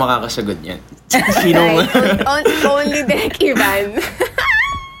Direk lang makakasagot niyan. Only Direk Ivan.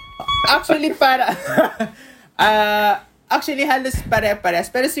 Actually, actually, halos pare-pares.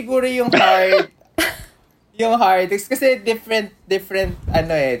 Pero siguro yung hard, kasi different,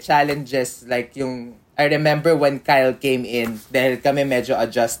 challenges. Like I remember when Kyle came in, dahil kami medyo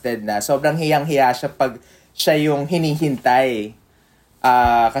adjusted na. Sobrang hiyang-hiya siya pag siya yung hinihintay.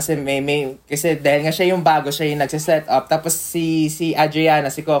 Kasi kasi dahil nga siya yung bago, siya yung nagsiset up. Tapos si Adriana,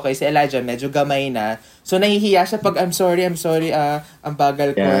 si Kokoy, si Elijah, medyo gamay na. So nahihiya siya pag, I'm sorry, ang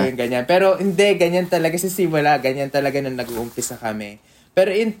bagal ko, yung ganyan. Pero hindi, ganyan talaga sa simula. Ganyan talaga nung nag-uumpisa kami. Pero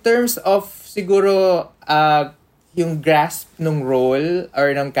in terms of, siguro, yung grasp ng role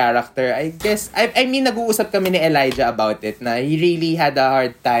or ng character, I guess, I mean, nag-uusap kami ni Elijah about it, na he really had a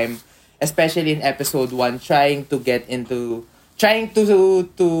hard time, especially in episode 1, trying to get to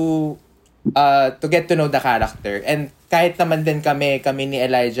know the character. And kahit naman din kami ni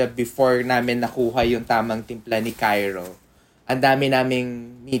Elijah, before namin nakuha yung tamang timpla ni Cairo, ang dami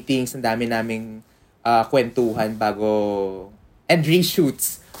naming meetings, ang dami naming kwentuhan and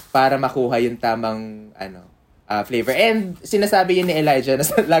reshoots para makuha yung tamang flavor. And sinasabi yun ni Elijah,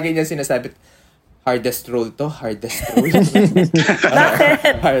 lagi niya sinasabi, hardest role to, hardest role.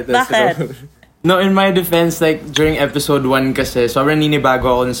 Bakit? No, in my defense, like, during episode 1 kasi, sobrang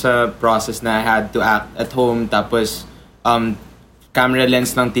ninibago ako sa process na I had to act at home. Tapos, camera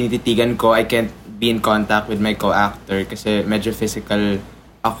lens lang tinititigan ko. I can't be in contact with my co-actor kasi medyo physical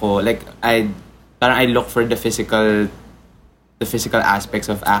ako. Like, I look for the physical aspects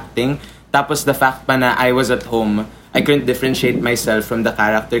of acting. Tapos, the fact pa na I was at home, I couldn't differentiate myself from the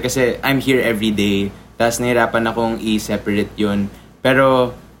character kasi I'm here every day. Tapos, nahirapan akong i-separate yun.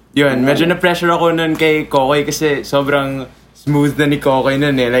 Pero, yun, medyo na-pressure ako nun kay Kokoy kasi sobrang smooth na ni Kokoy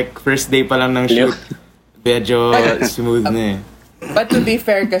nun eh. Like, first day pa lang ng shoot. Medyo smooth na eh. But to be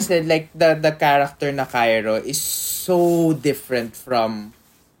fair kasi, like, the character na Cairo is so different from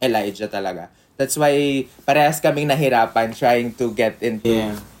Elijah talaga. That's why parehas kaming nahirapan trying to get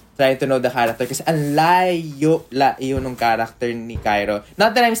into, trying to know the character. Kasi ang layo nung character ni Cairo.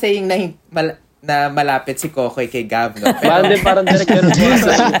 Not that I'm saying na malapit si Kokoy kay Gav, no? Pero, parang direct ganun po.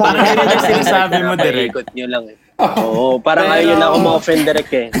 Parang yun yung sinasabi mo, direct. Ikot nyo lang eh. Oo, parang ayaw na ako ma-offend direct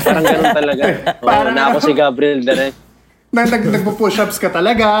eh. Parang ganun talaga. Oo, na ako si Gabriel direct. Nagpo-push-ups ka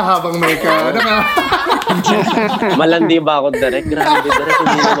talaga habang may ka... Malandi ba ako direct? Grabe direct.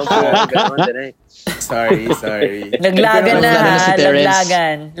 Hindi naman po ako ganun direct. Sorry. Laglagan na ha.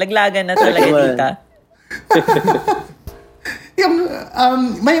 Laglagan na talaga dito. Yung,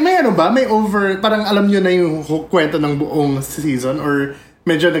 may ano ba? May parang alam nyo na yung kwento ng buong season or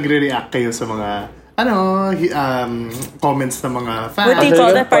medyo nagre-react kayo sa mga comments ng mga fans? What do you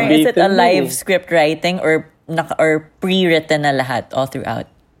call that? Parang is it a live script writing or pre-written na lahat all throughout?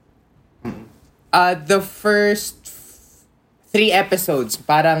 The first 3 episodes,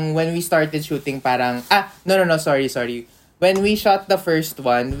 parang when we started shooting, parang... sorry. When we shot the first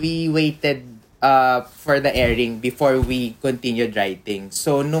one, we waited for the airing before we continued writing.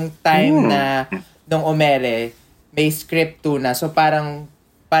 So, nung time na nung Omere, may script 2 na. So, parang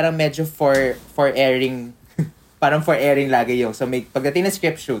medyo for airing, parang for airing lagi yung. So, may pagdating na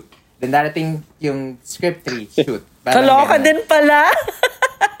script shoot, then darating yung script 3 shoot. Kaloka din pala!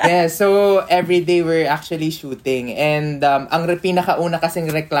 Yeah, so every day we're actually shooting. And ang pinakauna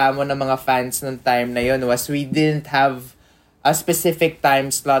kasing reklamo ng mga fans nung time na yun was we didn't have a specific time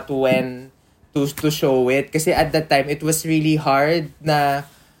slot when to show it kasi at that time it was really hard na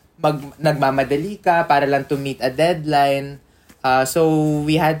nagmamadali ka para lang to meet a deadline, so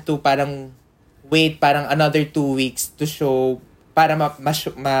we had to parang wait parang another 2 weeks to show para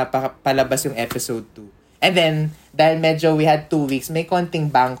mapalabas yung episode 2, and then dahil medyo we had 2 weeks, may konting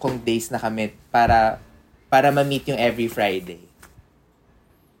bangkong days na kami para ma-meet yung every Friday.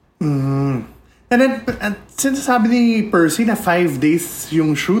 And then sinasabi ni Percy na 5 days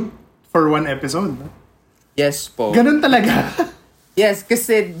yung shoot for 1 episode. Yes po. Ganun talaga. Yes,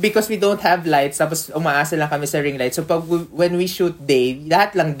 kasi because we don't have lights, tapos umaasa lang kami sa ring light. So when we shoot day,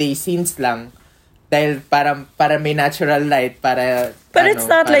 lahat lang day scenes lang. Dahil para may natural light, para... But it's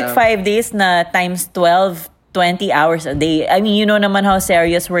not like 5 days na times 12, 20 hours a day. I mean, you know naman how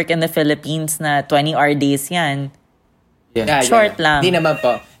serious work in the Philippines na 20-hour days yan. Yeah. Short lang. Di naman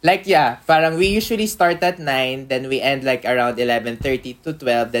po. Like, parang we usually start at 9, then we end like around 11:30 to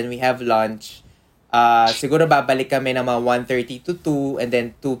 12, then we have lunch. Siguro babalik kami ng mga 1:30 to 2, and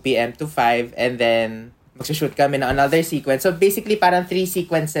then 2 p.m. to 5, and then magshoot kami ng another sequence. So basically, parang 3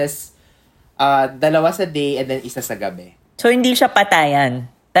 sequences, 2 sa day, and then 1 sa gabi. So hindi siya patayan.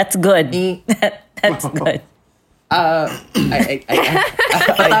 That's good. That's good. I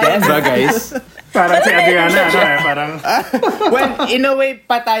guess. Ba, guys? Parang si Adriana, parang... Well, in a way,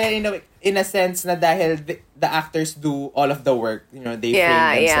 patayan in a sense na dahil the actors do all of the work. You know, they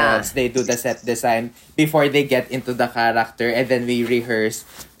frame themselves, they do the set design before they get into the character, and then we rehearse.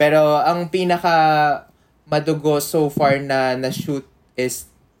 Pero ang pinaka madugo so far na shoot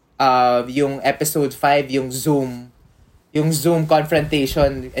is yung episode 5, yung Zoom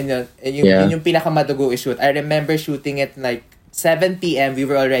confrontation, and yung pinakamadugo i-shoot. I remember shooting it like 7 p.m. We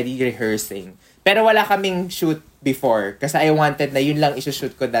were already rehearsing. Pero wala kaming shoot before kasi I wanted na yun lang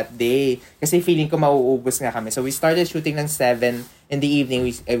i-shoot ko that day. Kasi feeling ko mauubos nga kami. So we started shooting ng 7 in the evening.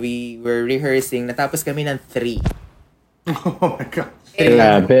 We were rehearsing. Natapos kami ng 3. Oh my God.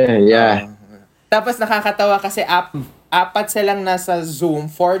 Grabe, yeah. Tapos nakakatawa kasi apat silang nasa Zoom,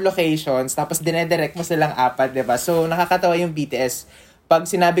 4 locations, tapos dinedirect mo silang 4, diba? So, nakakatawa yung BTS. Pag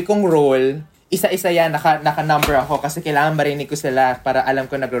sinabi kong roll, isa-isa yan, naka-number ako kasi kailangan marinig ko sila para alam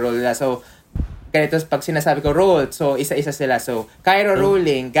ko nagro-roll na. So, ganito, pag sinasabi ko roll, so isa-isa sila. So, Cairo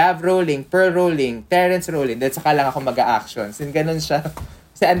rolling, Gav rolling, Pearl rolling, Terrence rolling, then saka lang ako mag-a-actions. And ganun siya.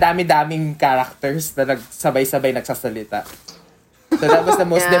 Kasi ang dami-daming characters na nagsabay-sabay nagsasalita. So that was the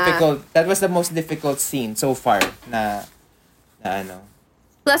most difficult. That was the most difficult scene so far na ano.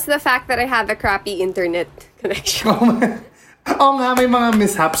 Plus the fact that I have a crappy internet connection. Oo nga, may mga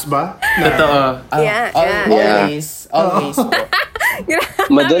mishaps ba? Totoo. Always po.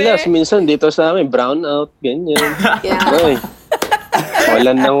 Madalas, minsan dito sa amin, brownout, ganyan. Yeah. Ay,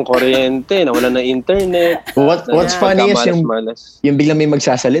 walan ng kuryente, nawalan ng internet. What's funny is yung biglang may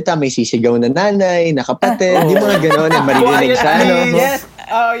magsasalita, may sisigaw na nanay, na kapatid, yung mga gano'n, maririnig sa ano. Yes.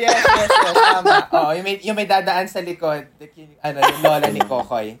 Oh, yes. Tama. Oh, yung may dadaan sa likod. Yung lola ni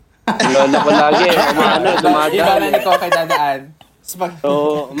Kokoy. Lola ko lagi, dumadaan. Yung lola ni Kokoy dadaan.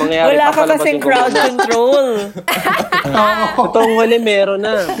 So, mangyayari Wala ka pa pala kasing pati crowd control. Itong huli, meron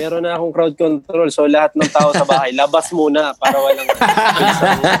na akong crowd control. So, lahat ng tao sa bahay, labas muna para walang...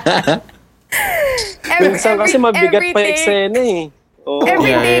 Minsan kasi mabigat pa yung eksena eh. Oh.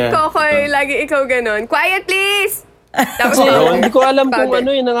 Every day, Kokoy, lagi ikaw ganon. Quiet, please! Tapos, hindi ko alam kung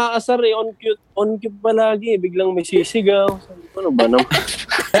ano yung nakakasar eh. On cue palagi. Biglang may sisigaw. Ano ba naman?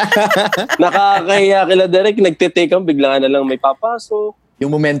 Nakakahiya kila Derek. Nagtitikam. Biglang na lang may papasok.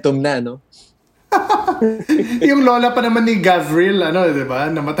 Yung momentum na, no? Yung lola pa naman ni Gavril, di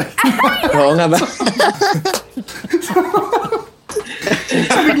ba? Namatay. Oo nga ba?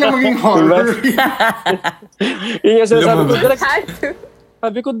 So, biglang maging horror. Yung nga sabi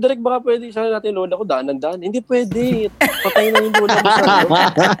ko, Derek, Derek, baka pwede sa natin lola ko, daanan. Hindi pwede. Patay na yung lola ko sa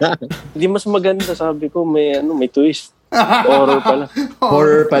Hindi mas maganda, sabi ko, may twist. Horror pala.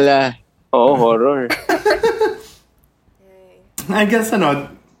 Horror pala. Oo, horror. I guess,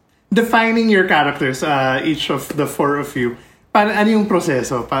 defining your characters, each of the four of you, ano yung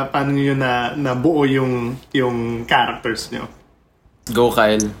proseso? Paano nyo nabuo yung characters nyo? Go,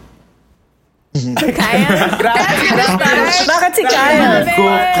 Kyle. Kyle? Bakit si Kyle?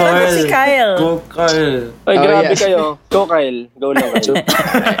 Bakit si Kyle? Go, Kyle. Ay, grabe kayo. Go, Kyle. Go lang.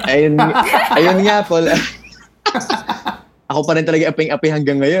 Ayun nga, Paul. Ako pa rin talaga aping-api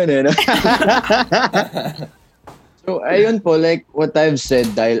hanggang ngayon. No? So, ayun po, like what I've said,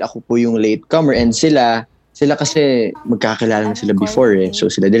 dahil ako po yung latecomer and sila kasi magkakilala na sila before eh.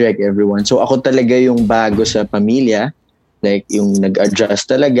 So, sila direct, everyone. So, ako talaga yung bago sa pamilya. Like, yung nag-adjust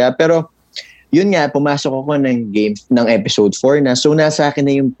talaga. Pero, yun nga, pumasok ako ng game ng episode 4 na. So, nasa akin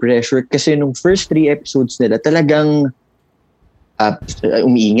na yung pressure kasi nung first 3 episodes nila, talagang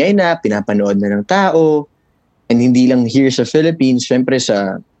umiingay na, pinapanood na ng tao. And hindi lang here sa Philippines, syempre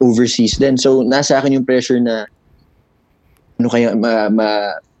sa overseas din. So, nasa akin yung pressure na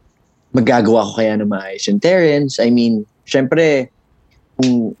magagawa ko kaya na maayos yung Terrence. I mean, syempre,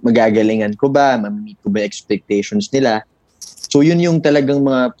 kung magagalingan ko ba, mamimit ko ba expectations nila. So, yun yung talagang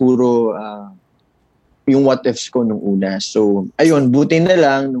mga puro yung what ifs ko nung una. So, ayun, buti na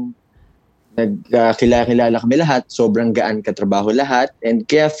lang nung nagkakilala kami lahat, sobrang gaan katrabaho lahat. And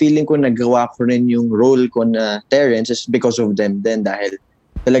kaya feeling ko nagawa ko rin yung role ko na Terrence is because of them din dahil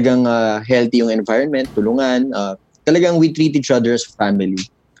talagang healthy yung environment, tulungan, talagang we treat each other as family.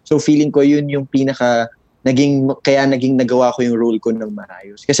 So feeling ko yun yung kaya naging nagawa ko yung role ko ng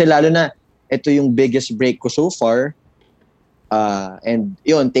maayos. Kasi lalo na, ito yung biggest break ko so far. And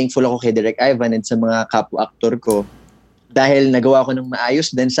yun, thankful ako kay Direk Ivan and sa mga kapwa-aktor ko dahil nagawa ko ng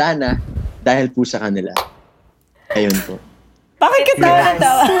maayos din sana dahil po sa kanila. Ayun po. Bakit ka tawa?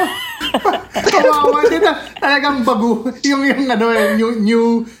 Kawawa din na. Talagang bago. Yung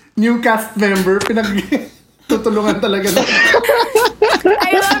new cast member, tutulungan talaga.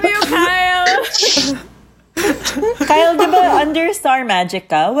 I love you, Kyle! Kyle, di ba under Star Magic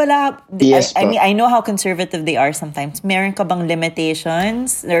ka? Wala. Yes, I mean, I know how conservative they are sometimes. Meron ka bang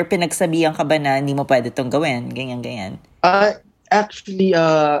limitations? Or pinagsabihan ka ba na hindi mo pwede itong gawin? Ganyan. Actually,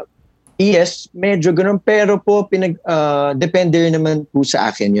 yes, medyo ganun. Pero po, depende naman po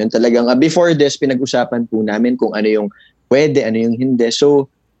sa akin yun. Talagang, before this, pinag-usapan po namin kung ano yung pwede, ano yung hindi. So,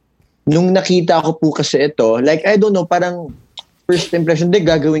 nung nakita ko po kasi ito, like, I don't know, parang first impression,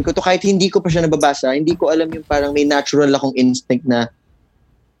 gagawin ko to. Kahit hindi ko pa siya nababasa, hindi ko alam yung parang may natural akong instinct na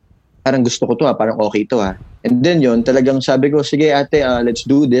parang gusto ko to parang okay to And then yun, talagang sabi ko, sige ate, let's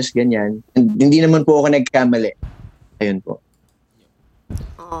do this, ganyan. And hindi naman po ako nagkamali. Ayun po.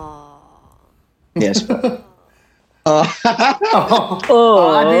 Yes po.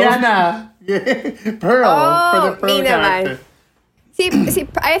 Adriana. Pearl. For the Pearl character.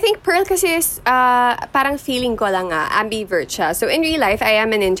 I think Pearl kasi is, parang feeling ko lang ambivert siya. So in real life, I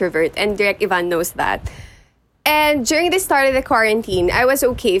am an introvert and Direk Ivan knows that. And during the start of the quarantine, I was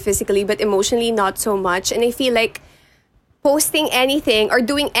okay physically but emotionally not so much. And I feel like posting anything or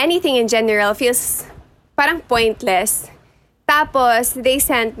doing anything in general feels parang pointless. Tapos, they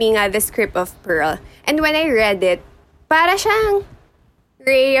sent me nga the script of Pearl. And when I read it, para siyang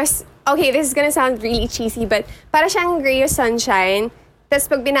Reyes... Okay, this is gonna sound really cheesy, but para siyang Reyes Sunshine. Tapos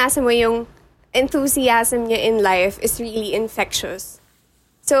pag binasa mo yung enthusiasm niya in life is really infectious.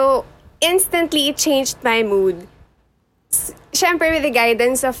 So, instantly, it changed my mood. Siyempre, with the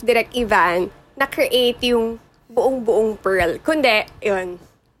guidance of Direk Ivan, na-create yung buong-buong Pearl. Kundi, yun.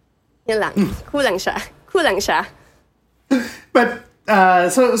 Yun lang. Kulang siya. But,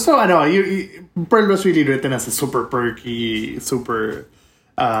 so ano, Pearl was really written as a super perky, super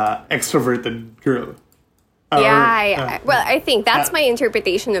extroverted girl. Well, I think that's my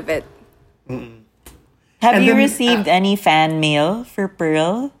interpretation of it. Have And you then, received any fan mail for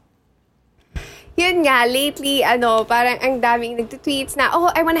Pearl? Yun nga, lately, parang ang daming nagtutweets na, oh,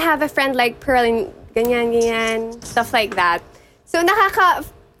 I wanna have a friend like Pearl and ganyan, stuff like that. So,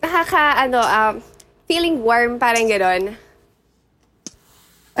 feeling warm, parang gano'n.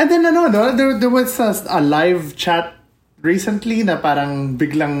 And then there was a live chat recently na parang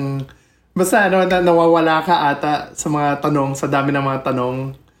biglang basta na nawawala ka ata sa mga tanong, sa dami ng mga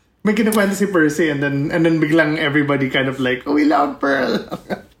tanong. May kinukwento si Percy and then biglang everybody kind of like, oh, we love Pearl.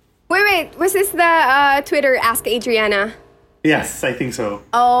 Wait, was this the Twitter Ask Adriana? Yes, I think so.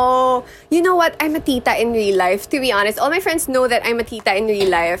 Oh, you know what? I'm a tita in real life, to be honest. All my friends know that I'm a tita in real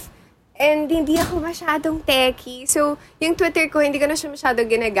life. And hindi ako masyadong techie. So, yung Twitter ko, hindi ko na siya masyadong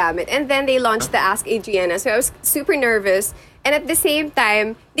ginagamit. And then they launched the Ask Adriana. So, I was super nervous. And at the same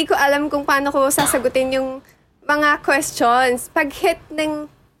time, di ko alam kung paano ko sasagutin yung mga questions. Pag hit ng,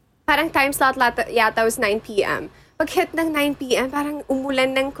 parang time slot yata was 9 p.m. Pag hit ng 9 p.m., parang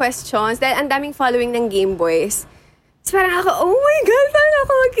umulan ng questions. Dahil ang daming following ng Game Boys. So parang ako, oh my God, paano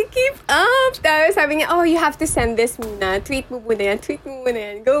ako mag-keep up? Tapos sabi niya, oh, you have to send this muna. Tweet mo muna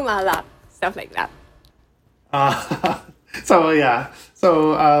yan. Go malap. Stuff like that. So, yeah.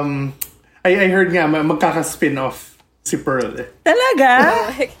 So, I heard nga, magkaka-spin-off si Pearl eh. Talaga?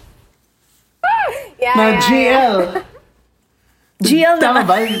 Na GL. GL Tama naman.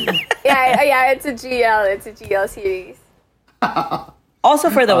 ba? Yeah, it's a GL. It's a GL series.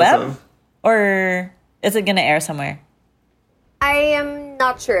 Also for the Awesome. web? Or is it gonna air somewhere? I am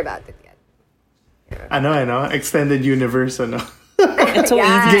not sure about it yet. Extended universe, It's so Yeah.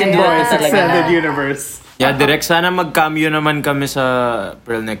 easy to Game do Boys, it talaga. extended universe. Yeah, direct sana mag-cameo naman kami sa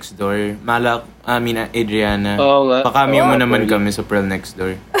Pearl Next Door. Adriana. Oo nga. Pa-cameo mo Oo, naman pwede. kami sa Pearl Next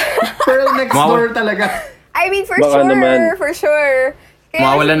Door. Pearl Next Wow. Door talaga. I mean, for Baka sure. naman. For sure. Kaya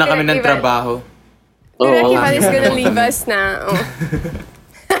Mawala na Direk kami ng Ivan- trabaho. Direk Oo. Ivan is gonna leave us na. Oh.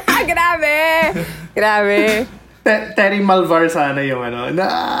 Grabe. Terry Malvar sana yung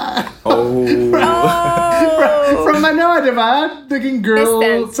Oh. From di ba? Naging girl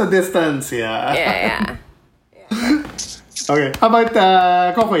Distance. sa distance, yeah. Yeah. Okay, how about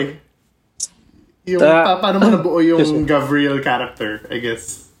Kokoy? Yung paano mo nabuo yung Gabriel character, I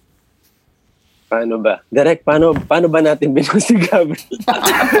guess. Paano ba? Direk, paano ba natin binuo si Gabriel?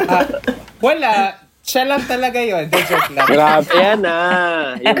 Wala. Siya lang talaga yun. The joke lang. Grabe, yan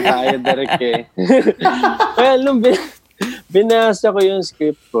Yun tayo, Direk eh. Well, nung binasa ko yung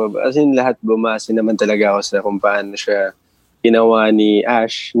script ko, as in lahat bumasa naman talaga ako sa kung paano siya ginawa ni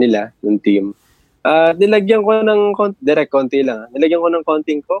Ash nila, ng team. Nilagyan ko ng Direk, konti lang. Nilagyan ko ng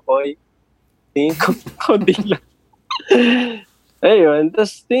konting Kokoy. Tingin ko, konti lang. Ayun,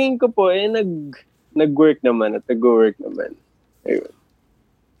 tapos tingin ko po, nag-work naman at nag-work naman. Ayun.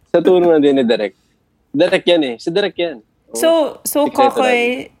 Sa tulong na din ni Direk. Direk yan eh. Si Direk yan. So Sikreto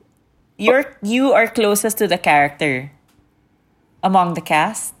Kokoy, you are closest to the character among the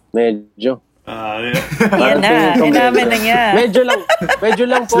cast? Medyo. Yan na. Inamin na niya. Medyo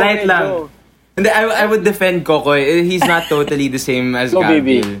lang po. Slight medyo. lang. Hindi, I would defend Kokoy. He's not totally the same as Go, Gabriel.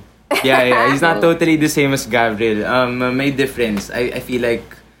 baby. Yeah. He's not totally the same as Gabriel. May difference. I feel like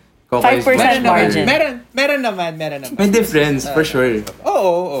Kokoy is 5% much margin. better. Meron naman. May difference, for sure.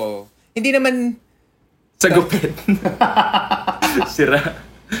 Oo. Hindi naman Sa gupit. Sira.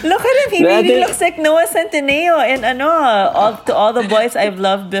 Look at him. He really looks like Noah Centineo and all the boys I've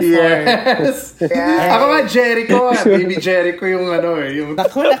loved before. Yes. Ako nga, Jericho. Baby Jericho yung yung...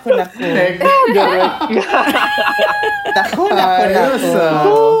 Naku. Ayos,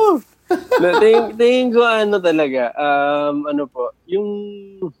 Tingin ko talaga,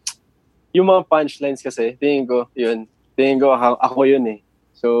 yung mga punchlines kasi, tingin ko ako yun eh.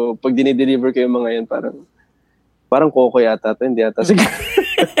 So, pag dinideliver ko yung mga yun, parang Kokoy yata to, hindi yata sige.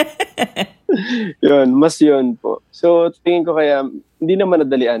 Yun, mas yun po. So, tingin ko kaya, hindi naman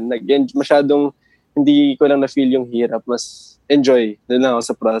nadalian. Masyadong, hindi ko lang na-feel yung hirap. Mas enjoy. Doon lang ako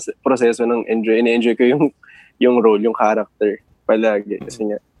sa proseso ng enjoy. Ine-enjoy ko yung role, yung character palagi. Kasi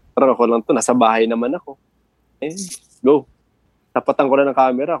nga, parang ako lang to, nasa bahay naman ako. Go. Tapatan ko na ng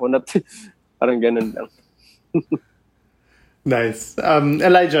camera. Parang ganun lang. Nice.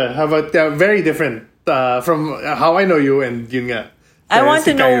 Elijah, how about very different from how I know you and yun nga. I want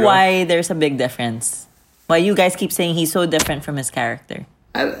to know Cairo. why there's a big difference. Why you guys keep saying he's so different from his character.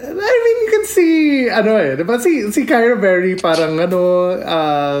 I mean, you can see, diba? Si Cairo very parang,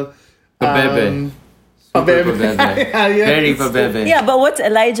 Pabebe. Pabebe. Yes. Very pabebe. Yeah, but what's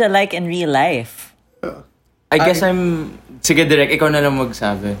Elijah like in real life? I guess I'm... Sige, direct. Ikaw na lang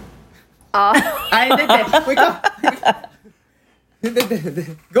magsabi. Ay, hindi. Wait ka.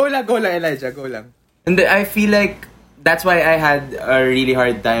 Go lang, Elijah. Go lang. And I feel like that's why I had a really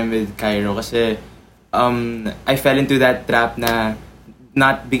hard time with Cairo kasi I fell into that trap na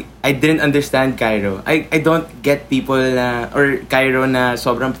I didn't understand Cairo. I don't get people or Cairo na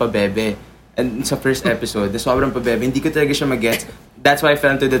sobrang pabebe. And sa first episode, na sobrang pabebe, hindi ko talaga siya mag-gets. That's why I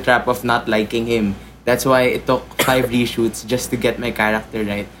fell into the trap of not liking him. That's why it took 5 reshoots just to get my character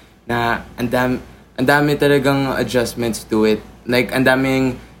right. Na ang dami talagang adjustments to it. Like ang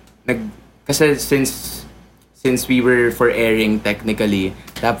daming kasi since we were for airing technically,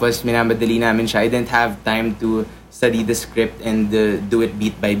 tapos minamadali namin siya. I didn't have time to study the script and do it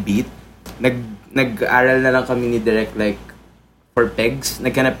beat by beat. Nag-aral na lang kami ni Direk like for pegs.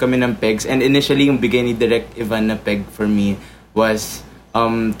 Naghanap kami ng pegs. And initially, yung bigay ni Direk Ivan na peg for me was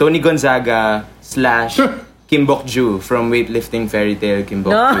Tony Gonzaga / Kim Bok-joo from Weightlifting Fairy Tale Kim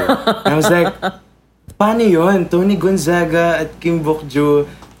Bok-joo. And I was like, paano yun? Tony Gonzaga at Kim Bok-joo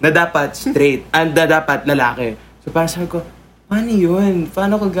na dapat straight and na dapat lalaki. So parang sabi ko, paano yun?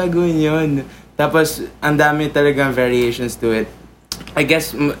 Paano ko gagawin yun? Tapos, ang dami talagang variations to it. I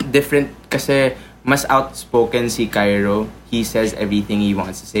guess, different kasi mas outspoken si Cairo. He says everything he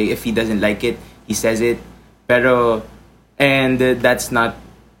wants to say. If he doesn't like it, he says it. Pero, and that's not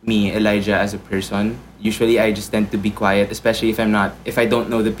me, Elijah, as a person. Usually, I just tend to be quiet, especially if I don't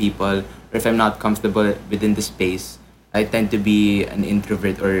know the people, or if I'm not comfortable within the space. I tend to be an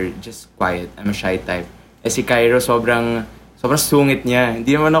introvert or just quiet. I'm a shy type. Eh si Cairo, sobrang sungit niya.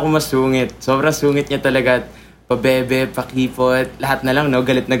 Hindi naman ako masungit. Sobrang sungit niya talaga. Pabebe, pakipot, lahat na lang, no?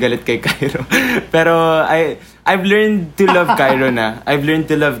 Galit na galit kay Cairo. Pero I've learned to love Cairo na.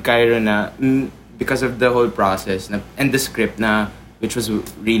 Because of the whole process and the script na, which was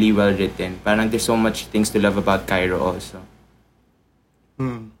really well written. Parang there's so much things to love about Cairo also.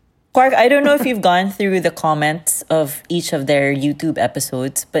 Quark, I don't know if you've gone through the comments of each of their YouTube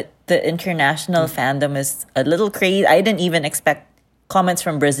episodes, but the international fandom is a little crazy. I didn't even expect comments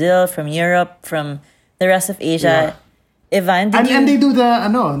from Brazil, from Europe, from the rest of Asia. Yeah. Ivan, and they do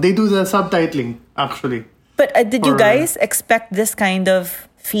the subtitling actually. But did you guys expect this kind of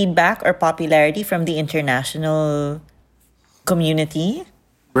feedback or popularity from the international community?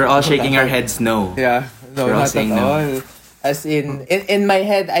 We're all shaking our heads no. Yeah, no, We're all not saying at no. all. As in my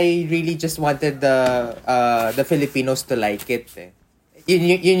head, I really just wanted the Filipinos to like it. Eh.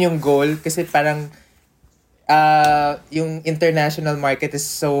 Yun yung goal kasi parang yung international market is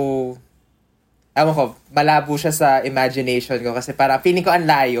so malabo siya sa imagination ko kasi parang feeling ko ang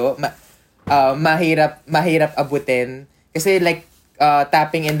layo, mahirap abutin kasi like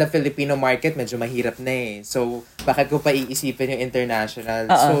tapping in the Filipino market medyo mahirap na eh. So bakit ko pa iisipin yung international?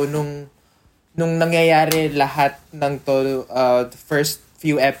 So nung nangyayari lahat ng to the first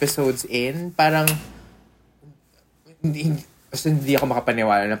few episodes in, parang hindi ako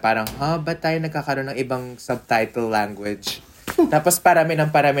makapaniwala na parang, ba't tayo nagkakaroon ng ibang subtitle language? Tapos parami.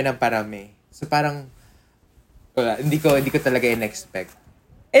 So parang, wala, hindi ko talaga in-expect.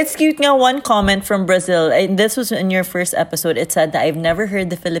 It's cute nga, one comment from Brazil, and this was in your first episode, it said that I've never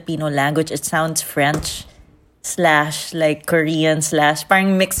heard the Filipino language. It sounds French / like Korean /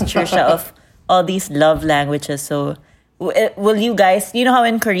 parang mixture siya of all these love languages. So, will you guys, you know how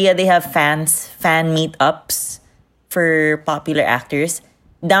in Korea they have fan meetups for popular actors?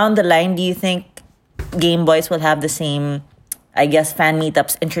 Down the line, do you think Game Boys will have the same, I guess, fan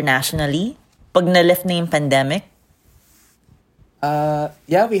meetups internationally? Pag na-lift na yung pandemic?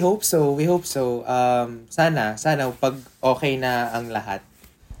 Yeah, we hope so. Sana pag okay na ang lahat.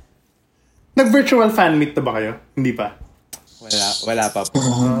 Nag-virtual fan meet na ba kayo? Hindi pa? Wala pa po.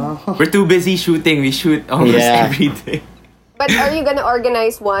 We're too busy shooting. We shoot almost every day. But are you gonna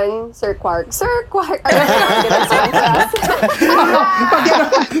organize one, Sir Quark? Sir Quark, are you gonna organize one for us?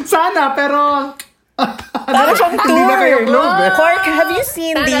 Sana, pero... Parang siyang Hindi na kayo tour. loob eh. Quark, have you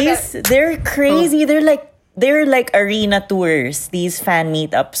seen these? They're crazy. They're like arena tours, these fan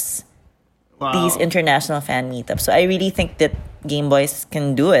meetups. Wow. These international fan meetups. So I really think that Game Boys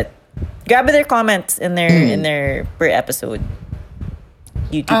can do it. Grab their comments in their per episode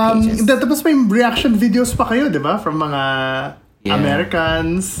YouTube pages. Tapos may reaction videos pa kayo, di ba? From mga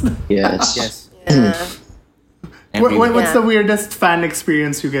Americans. Yes. Yes. What's the weirdest fan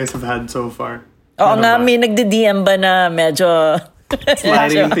experience you guys have had so far? Oo nga, may nagdi-DM ba na medyo...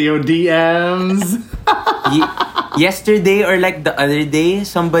 Sliding into your DMs. Yesterday or like the other day,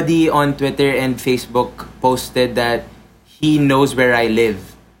 somebody on Twitter and Facebook posted that he knows where I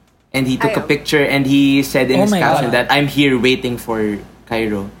live. And he took a picture and he said in his caption that I'm here waiting for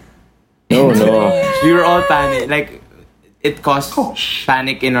Cairo. Oh no. We were all panicked. Like, it caused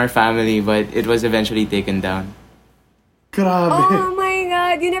panic in our family, but it was eventually taken down. Grabe. Oh my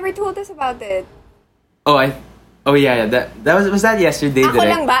God, you never told us about it. Oh yeah. That was that yesterday. Ako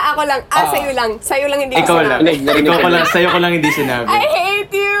lang ba? Ako lang. Sa'yo lang. Sa'yo lang hindi ko Ikaw lang. sinabi. Ikaw ko lang. Sa'yo ko lang hindi sinabi. I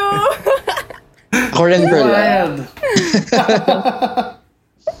hate you! Ako rin, Pearl.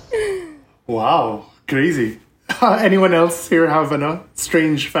 Wow. Crazy. Anyone else here have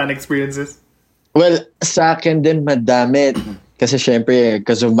strange fan experiences? Well, sa akin din madami. Kasi syempre,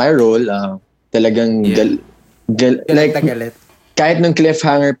 because of my role, talagang like, Galit. kahit nung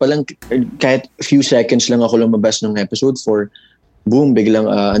cliffhanger pa lang, kahit few seconds lang ako lumabas ng episode 4, boom, biglang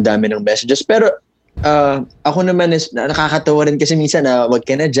ang dami ng messages. Pero ako naman is nakakatawa rin kasi minsan na wag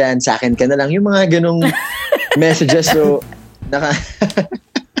ka na dyan, sa akin ka na lang. Yung mga ganong messages. So,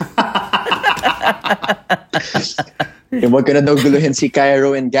 yung wag ka na daw guluhin si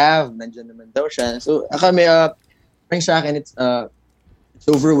Cairo and Gav, nandyan naman daw siya. So, kami, parang sa akin, it's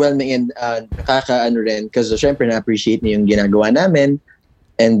overwhelming and nakakaano rin kasi syempre na-appreciate niyo yung ginagawa namin.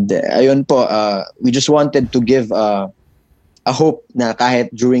 And ayun po, we just wanted to give a hope na kahit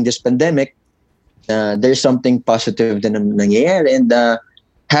during this pandemic, there's something positive din na nangyayari. And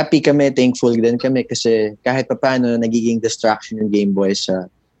happy kami, thankful din kami kasi kahit pa paano nagiging distraction yung Game Boy sa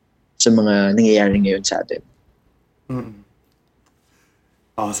mga nangyayari ngayon sa atin.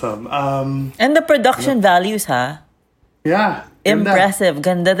 Awesome. And the production values, ha? Yeah. Impressive.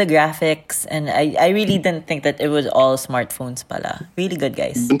 Ganda the graphics. And I really didn't think that it was all smartphones pala. Really good,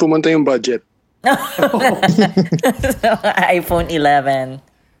 guys. Doon pumunta yung budget. iPhone 11.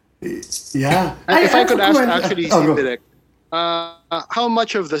 Yeah. If I could ask actually, go. Direct, how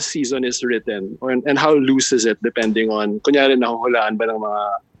much of the season is written and how loose is it depending on, kunyari nahuhulaan ba ng mga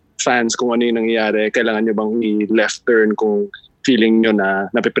fans kung ano yung nangyayari, kailangan nyo bang i-left turn kung feeling nyo na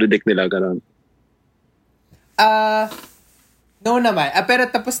napipredict nila, gano'n? No naman. Pero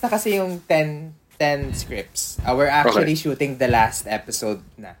tapos na kasi yung 10 scripts. We're actually shooting the last episode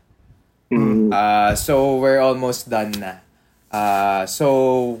na. So we're almost done na. So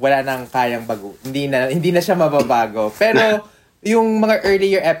wala nang kayang bago. Hindi na siya mababago. Pero yung mga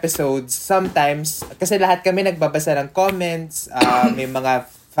earlier episodes, sometimes kasi lahat kami nagbabasa ng comments, may mga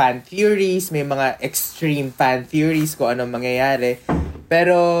fan theories, may mga extreme fan theories kung anong mangyayari.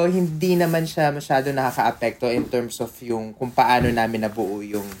 Pero hindi naman siya masyado nakaka-apekto in terms of yung kung paano namin nabuo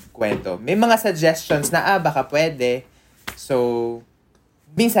yung kwento. May mga suggestions na baka pwede. So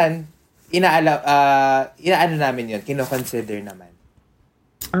minsan inaano namin yun, kino-consider naman.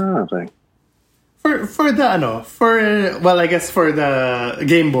 Okay. For I guess for the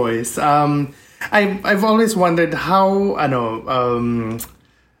Game Boys, I've always wondered how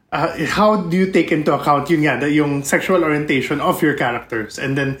do you take into account yung sexual orientation of your characters,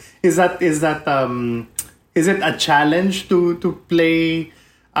 and then is it a challenge to play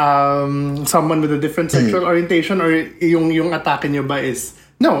someone with a different sexual orientation, or yung atake nyo ba is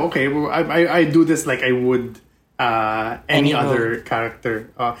no, okay, well, I do this like I would any other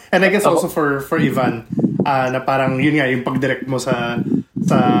character, and I guess also for Ivan, na parang yun nga yung pag-direct mo sa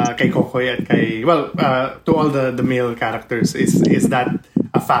kay Kokoy at kay to all the male characters, is that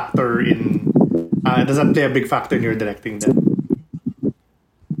a factor in does that play a big factor in your directing then?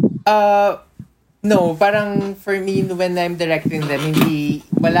 No, parang for me when I'm directing them,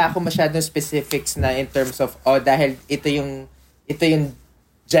 wala ako masyadong specifics na in terms of dahil ito yung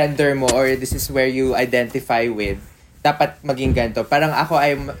gender mo or this is where you identify with, dapat maging ganito. Parang ako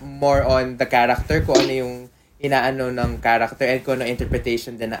I'm more on the character, kung ano yung inaano ng character and kung ano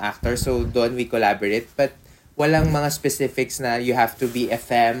interpretation din ng actor. So doon we collaborate, but walang mga specifics na you have to be a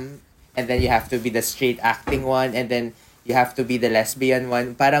femme and then you have to be the straight acting one and then you have to be the lesbian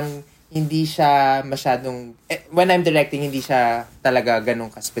one. Parang hindi siya masyadong when I'm directing, hindi siya talaga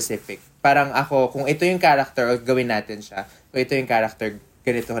ganun ka-specific. Parang ako, kung ito yung character, gawin natin siya. Kung ito yung character,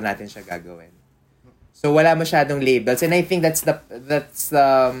 ganito natin siya gagawin. So wala masyadong labels, and I think that's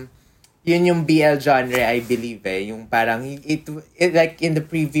yun yung BL genre, I believe yung parang it like in the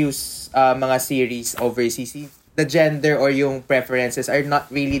previous mga series overseas, the gender or yung preferences are not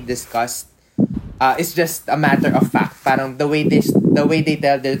really discussed. It's just a matter of fact. Parang the way they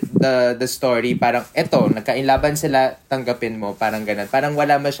tell the story, parang eto, nagkailaban sila, tanggapin mo, parang ganun. Parang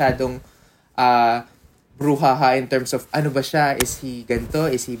wala masyadong bruhaha in terms of ano ba siya, is he ganto,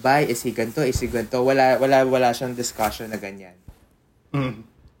 is he bi, is he ganto, is he ganto. Wala siyang discussion na ganyan.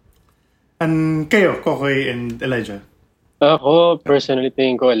 And kayo, Kokoy and Elijah? Ako, personally,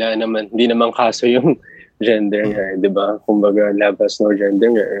 tingin ko wala naman. Hindi naman kaso yung gender niya, di ba? Kumbaga, labas no gender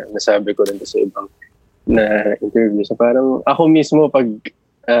niya. Nasabi ko rin sa ibang na interview. So parang ako mismo, pag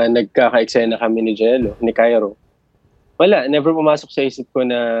nagkaka-eksena kami ni Jello, ni Cairo, wala, never pumasok sa isip ko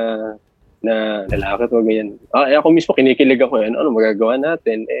na lalaki to, ganyan. Ako mismo, kinikilig ako yan. Ano magagawa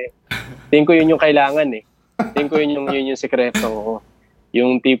natin? Tingin ko yun yung kailangan eh. Tingin ko yun yung sekreto ko.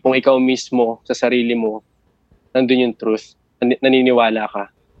 Yung tipong ikaw mismo, sa sarili mo, nandun yung truth. Naniniwala ka.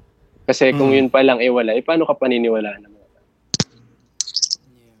 Kasi kung yun pa lang wala, paano ka paniniwala naman?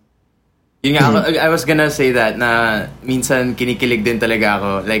 Yun nga, I was gonna say that na minsan kinikilig din talaga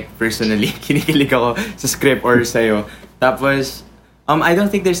ako. Like, personally, kinikilig ako sa script or sa'yo. Tapos, I don't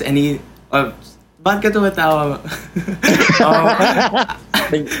think there's any... bakit ka tumatawa?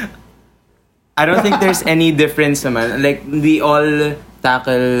 I don't think there's any difference naman. Like, we all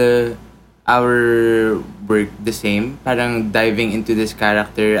tackle our work the same. Parang diving into this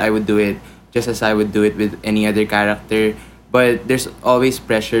character, I would do it just as I would do it with any other character. But there's always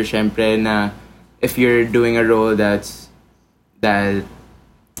pressure, syempre, na if you're doing a role that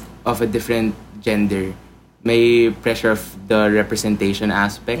of a different gender, may pressure of the representation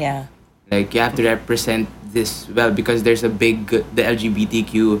aspect. Yeah. Like, you have to represent this well because there's the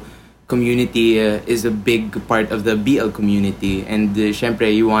LGBTQ community is a big part of the BL community, and syempre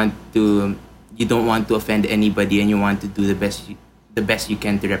you don't want to offend anybody, and you want to do the best you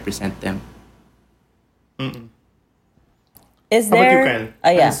can to represent them. Is How about you, there?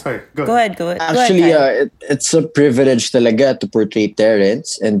 Kyle? Yeah. Sorry, go ahead. Go ahead. Actually, Go ahead, Kyle. it's a privilege talaga to portray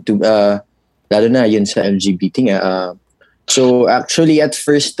Terrence and to lalo na yun sa LGBT nga. So actually at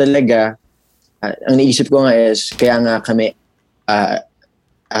first talaga, ang naisip ko nga is kaya nga kami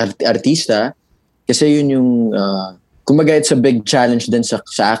artista kasi yun yung kumbaga it's a big challenge din sa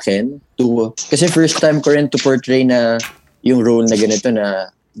akin kasi first time ko rin to portray na yung role na ganito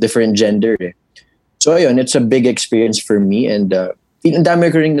na different gender eh. So ayun, it's a big experience for me, and ang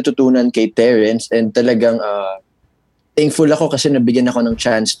dami ko rin natutunan kay Terrence, and talagang thankful ako kasi nabigyan ako ng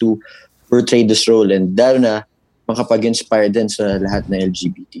chance to portray this role, and lalo na makapag-inspire din sa lahat na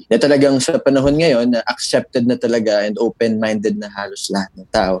LGBT. Na talagang sa panahon ngayon na accepted na talaga and open-minded na halos lahat ng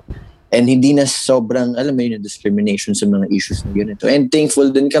tao. And hindi na sobrang, alam mo yun, yung discrimination sa mga issues na ganito. And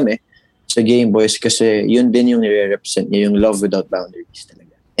thankful din kami sa Game Boys kasi yun din yung nire-represent niya, yung love without boundaries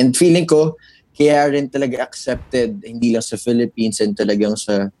talaga. And feeling ko, kaya rin talaga accepted, hindi lang sa Philippines and talagang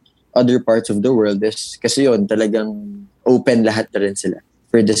sa other parts of the world is kasi yun, talagang open lahat na rin sila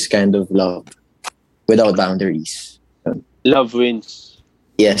for this kind of love without boundaries. Love wins.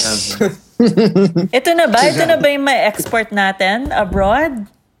 Yes. Ito na ba yung may export natin abroad?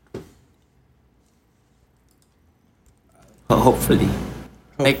 Hopefully.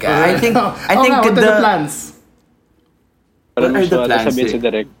 Like, I think what are the plans? What are the plans? Sabihin sa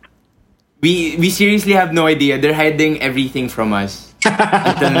direct. We seriously have no idea. They're hiding everything from us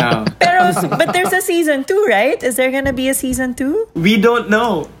until now. But there's a season 2, right? Is there gonna be a season 2? We don't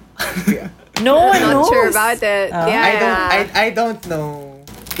know. No one knows. Not sure about it. I don't know.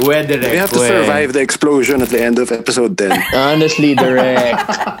 Whether We have to survive the explosion at the end of episode 10. Honestly, direct.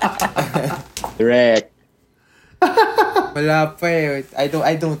 Wala pa eh.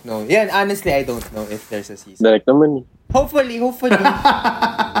 I don't know. Yeah, honestly, I don't know if there's a season. Direct naman. Hopefully.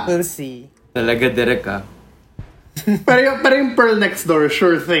 We'll see. Talaga direct ah. pero yung Pearl Next Door,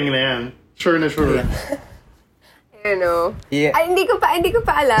 sure thing na yan. Sure na sure. I don't know. Yeah. Ay, hindi ko pa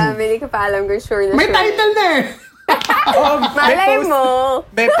alam. Hindi ko pa alam kung sure na May sure. title na eh! Malay mo.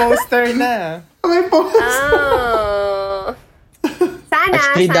 May poster na. May post. Oh. Sana.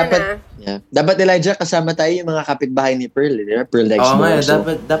 Actually, dapat Elijah kasama tayo yung mga kapitbahay ni Pearl, di ba? Pearl Next Door. Nga, So,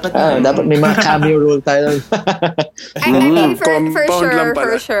 dapat may mga cameo role tayo. I mean, for Compound lang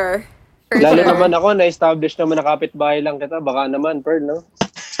pala. sure. Lalo naman ako, na-establish naman na kapitbahay lang kita. Baka naman, Pearl, no?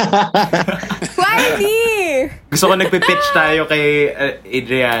 Why me? Gusto ko nagpipitch tayo kay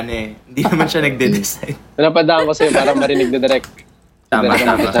Adriane. Hindi naman siya nagde-design. Napadaan ko sa'yo para marinig na direct. Tama.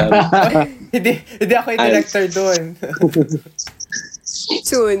 Hindi ako yung director doon.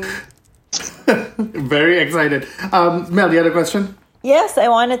 Soon. Very excited. Mel, you had a question? Yes, I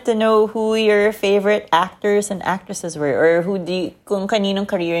wanted to know who your favorite actors and actresses were, or kung kaninong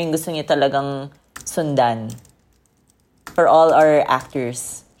career yung gusto niyo talagang sundan. for all our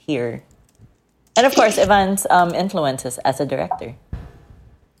actors here. And of course, Ivan's influences as a director.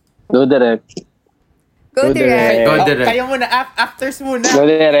 Go direct. Go direct. Go direct. Kayo muna, actors muna. Go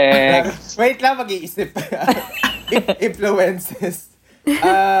direct. Wait lang, mag-iisip. Influences.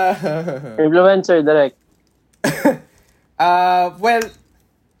 Influencer, direct. Well,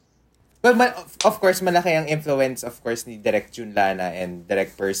 of course, malaki ang influence, of course, ni Direk Jun Lana and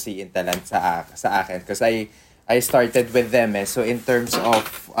Direk Percy Intalan sa akin. Because I started with them. So in terms of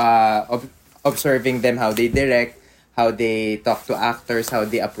observing them, how they direct, how they talk to actors, how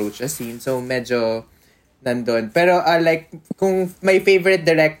they approach a scene. So medyo nandun. Pero like, kung my favorite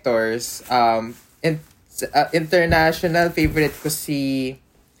directors, international favorite ko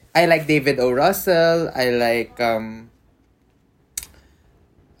I like David O. Russell. I like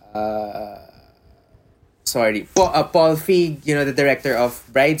Paul Feig, the director of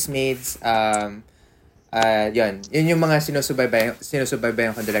Bridesmaids. Yun yung mga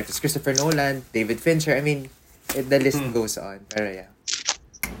sinusubaybayan kong directors. Christopher Nolan, David Fincher. I mean, the list goes on. Pero yeah.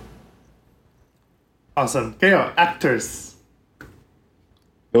 Awesome. Kayo, actors.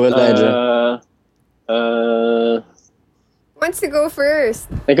 Go Elijah. Wants to go first?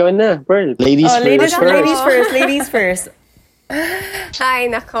 Ikaw na, Pearl. Ladies Ladies first. Ladies first. Hi,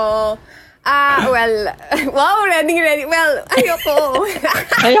 nako. Well, wow, ready. Well, ayoko.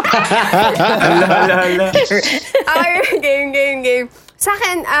 Game. Sa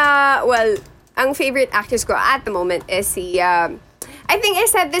akin, well, ang favorite actress ko at the moment is I think I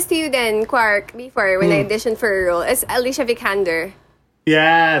said this to you then, Quark, before when I auditioned for a role, is Alicia Vikander.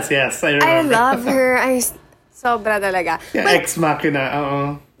 Yes, I remember. I love her. Sobra talaga. Yeah, But, Ex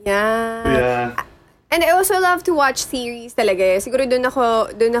Machina, yeah. And I also love to watch series talaga. Siguro doon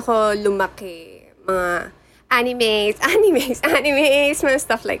ako lumaki. Mga animes, mga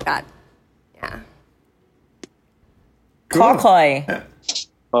stuff like that. Yeah. Kokoy.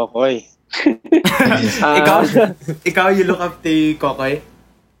 Okay. Ikaw, you look up to Kokoy?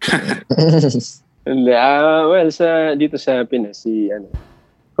 Hindi. Well, dito sa Pinas, si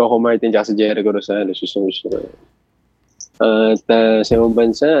Coco Martin at si Jericho Rosales, gusto. At sa ibang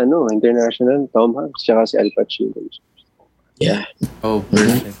bansa, international, Tom Hanks, tsaka si Al Pacino. Yeah. Oh,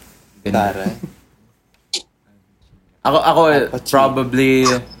 perfect. Ganda. Ako probably,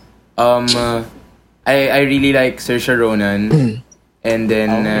 I really like Saoirse Ronan. And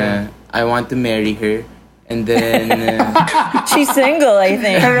then, I want to marry her. And then... She's single, I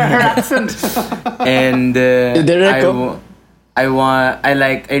think. Her accent. And I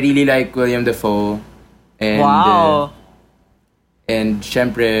really like William Dafoe. And, Wow. And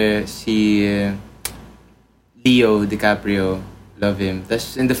syempre si Leo DiCaprio, love him.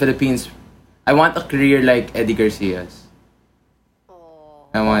 That's in the Philippines. I want a career like Eddie Garcia's.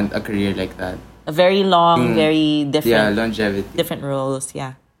 I want a career like that. A very long, very different. Yeah, longevity. Different roles,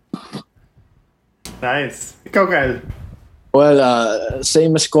 yeah. Nice. Ikaw, Kyle. Well,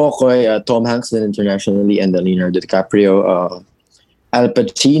 same as Kokoy, Tom Hanks then internationally, and Leonardo DiCaprio, Al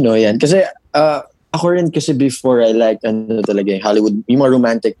Pacino, yan. Kasi ako rin kasi before I like talaga Hollywood, yung mga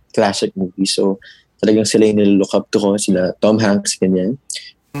romantic classic movies. So talagang sila yung nilook up to ko, sila Tom Hanks, ganyan.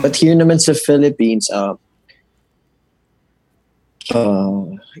 But here naman sa Philippines,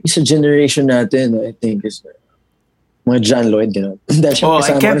 isa generation natin, I think, is mga John Lloyd, gano'n. I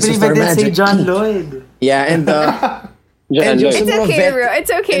can't believe I did say John Lloyd. Yeah, and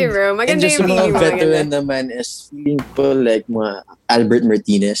It's okay, bro. Maganda and yung mga feeling mo. veteran naman is feeling ko like mga Albert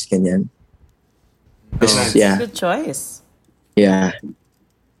Martinez, ganyan. Yeah. Good choice. Yeah.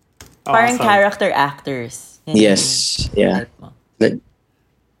 Parang Awesome. character actors. Yes. Yeah. Like,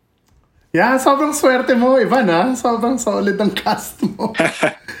 Yeah, sobrang swerte mo, Ivan, ha? Sobrang solid ang cast mo.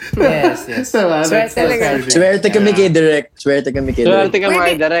 Yes. Diba? That's talaga. really- swerte kami kay Direk. Swerte kami kay Swerte Direk. ka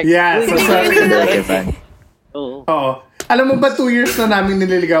mga direct. Yeah, so swerte Kay ka. Direk, Evan. Oo. Oo. Alam mo ba, 2 years na namin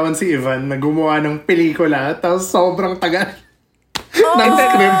nililigawan si Ivan na gumawa ng pelikula, tapos sobrang tagal ng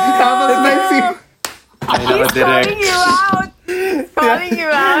script. Tapos may Calling you out! Calling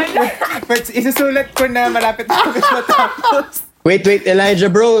you out! But isusulat ko na malapit na kami matapos. Wait, Elijah,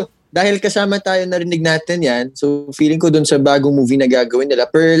 bro. Dahil kasama tayo, narinig natin yan. So, feeling ko dun sa bagong movie na gagawin nila.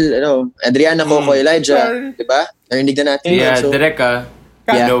 Pearl, Adriana, Coco, Elijah. Diba? Narinig na natin. Yeah, So, direct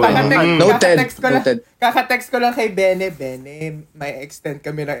Yeah. Noted. Kaka-text ko lang kay Bene, may extend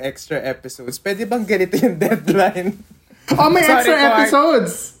kami ng extra episodes. Pwede bang ganito yung deadline? Oh, may Sorry, extra Mark.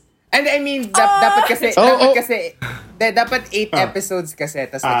 episodes! And I mean, dapat kasi, dapat 8 episodes kasi.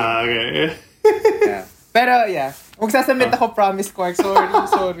 Tas Okay. yeah. Pero yeah, magsasubmit ako, promise, Quark.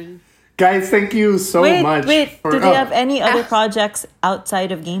 Sorry. Guys, thank you so much. Wait. Do they have any other projects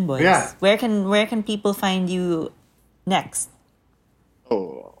outside of Game Boys? Yeah. Where can people find you next?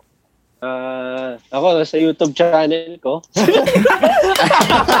 Ako, sa YouTube channel ko.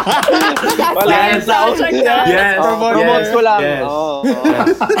 Yes. Yes. Promote ko lang. Yes.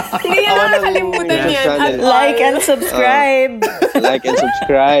 Hindi yan nakakalimutan yan. At Like and subscribe. Like and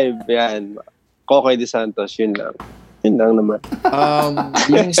subscribe. Yan. Kokoy De Santos, yun lang. Yun lang naman.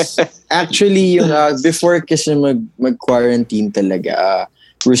 Actually, yung before kasi mag-quarantine talaga,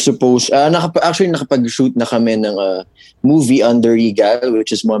 we're supposed, nakapag-shoot na kami ng movie under Regal, which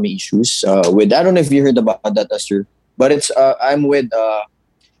is Mommy Issues. With, I don't know if you heard about that, Esther, but it's, I'm with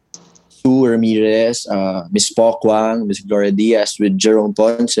Sue Ramirez, Miss Pokwang, Miss Gloria Diaz, with Jerome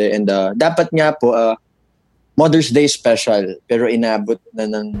Ponce, and dapat nga po, Mother's Day special, pero inabot na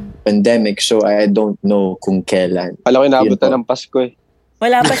ng pandemic, so I don't know kung kailan. Alam ko inabot na ng Pasko eh.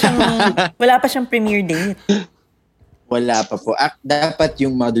 Wala pa siyang premiere date. Wala pa po. Dapat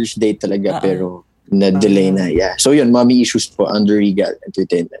yung Mother's Day talaga, pero na-delay na. Yeah. So yun, Mommy Issues po under Regal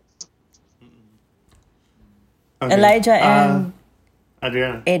Entertainment. Okay. Elijah and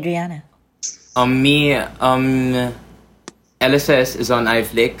Adriana. Adriana. LSS is on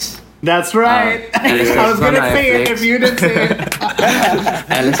iFlix. That's right. I was gonna say it if you didn't say it.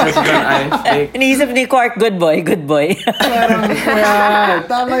 LSS is on iFlix. Iniisip ni Quark, good boy.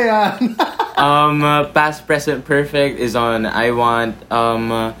 Tama yan. Past Present Perfect is on I Want.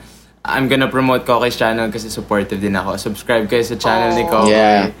 I'm gonna promote Kokoy's channel kasi supportive din ako. Subscribe kayo sa channel ni Kokoy.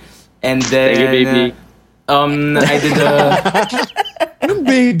 Yeah. And then Thank you, baby. I did Anong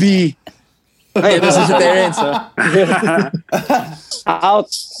baby? Ay, ito sa Terrence,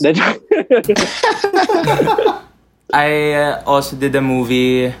 Out. I also did a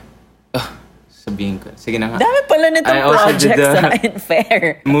movie. Sabihin ko. Sige na nga. Dami pala nitong I also did projects na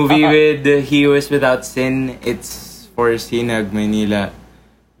unfair. Movie with He Who Is Without Sin. It's for Sinag, Manila,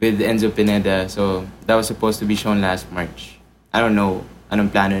 with Enzo Pineda. So that was supposed to be shown last March. I don't know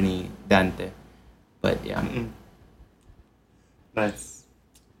anong plano ni Dante. But yeah. Nice.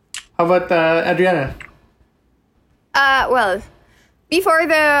 How about Adriana? Well, before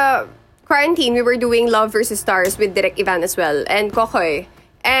the quarantine, we were doing Love vs. Stars with Direk Ivan as well. And Kokoy.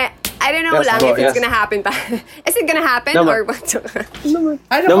 I don't know Yes, lang po, if it's yes. gonna happen pa. Is it gonna happen Naman. or what? Ano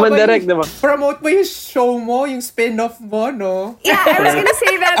Naman ka ba direct, yung- naman. Promote mo yung show mo, yung spin-off mo, no? Yeah, I was gonna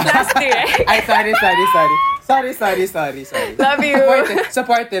say that last Direk. Ay, sorry. Love you.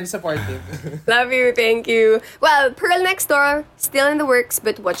 Support him. Love you, thank you. Well, Pearl Next Door, still in the works,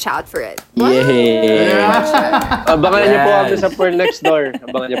 but watch out for it. Yeah. Abangan niyo po Yes. kami sa Pearl Next Door.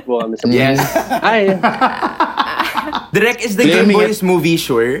 Abangan niyo po kami sa Yes. Ay. Direk, is the Game Boys movie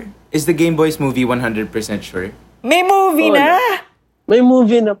sure? Is the Game Boys movie 100% sure? May movie na! May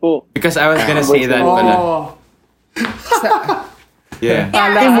movie na po. Because I was gonna say that pala. Oh. Yeah.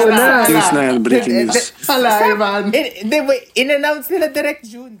 News na yan, breaking news. Hala, Ivan. In-announce nila direct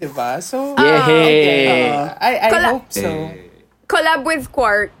June, di ba? So, Yeah. I Kala- hope so. Collab with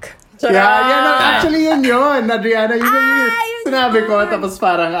Quark. Actually yun, Adriana. Yun yung sinabi ko, tapos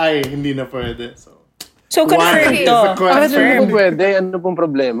parang, ay, hindi na pwede. So, confirmed One to. is a question. Ano po pwede? Ano pong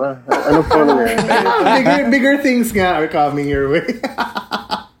problema? Ano po bigger things nga are coming your way.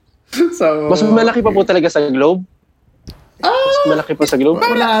 So, Mas malaki pa po talaga sa Globe? Mas malaki pa sa Globe?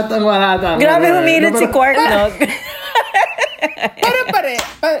 wala atang. Grabe humirit si Quark, no?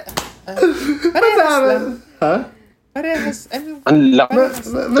 Parehas lang. Ha? Parehas. I mean, Ang laki.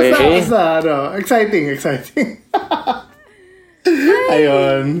 Basta, exciting.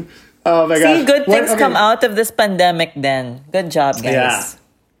 Ayun. Oh my See, gosh. good things Okay. come out of this pandemic then. Good job, guys. Yeah.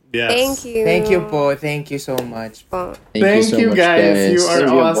 Yes. Thank you. thank you po. Thank you so much. Po. Thank so you much, guys. You are Thank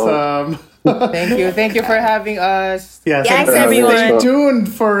you, awesome. Thank you for having us. Yes, Yes, and everyone. stay tuned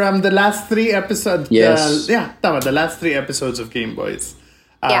for the last 3 episodes. Yes. The last 3 episodes of Game Boys.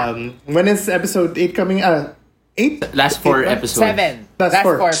 Yeah. When is episode 8 coming? 8? Last 4 episodes. 7. That's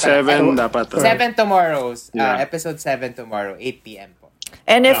four. 7 dapat. 7 tomorrows. Yeah. Episode 7 tomorrow, 8 p.m. po.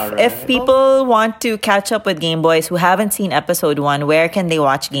 And if Alright. people want to catch up with Game Boys who haven't seen episode 1, where can they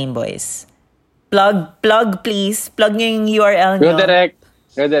watch Game Boys? Plug please. Plug nyo yung URL nyo.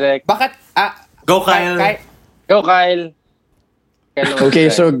 Go direct. Bakit? Go, Kyle. Go, Kyle. Okay,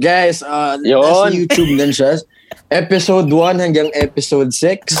 so guys, Yun. nasa YouTube din siya. Episode 1 hanggang episode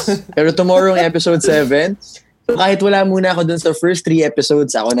 6. Pero tomorrow ang episode 7. So kahit wala muna ako dun sa first 3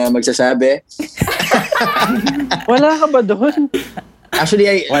 episodes, ako na magsasabi. Wala ka ba doon?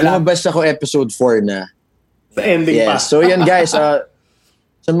 Actually, lumabas ako episode 4 na. Sa ending pa. Yes. So yan guys, sa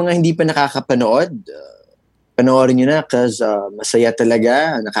mga hindi pa nakakapanood, panoorin nyo na kasi masaya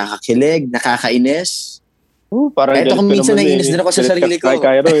talaga, nakakakilig, nakakainis. Parang Kahit ako minsan naiinis din ako sa sarili ko. Kay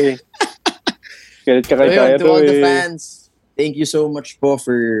Cairo eh. Galit ka So kay yun, Cairo to all the eh. fans, thank you so much po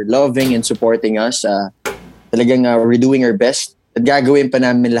for loving and supporting us. Talagang we're doing our best at gagawin pa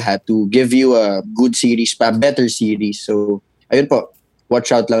namin lahat to give you a good series pa, better series. So, ayun po, watch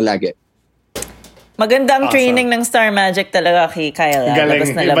out lang lagi. Magandang Awesome. training ng Star Magic talaga kay Kyle. Galing,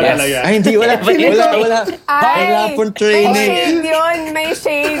 Labas na iba labas. talaga. Ay, hindi, wala Ay, Wala pong may training. shade yun. May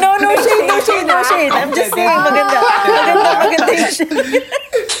shade. No shade. I'm just saying, maganda yung shade.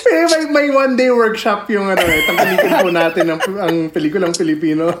 May one-day workshop yung tangkalikin po natin ang pelikulang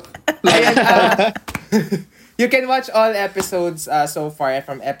Pilipino. You can watch all episodes so far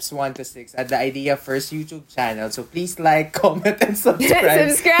from eps 1 to 6 at the Idea First YouTube channel. So please like, comment, and subscribe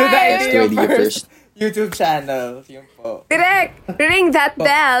to the Idea Idea First First. YouTube channel. Yun po. Direct, ring that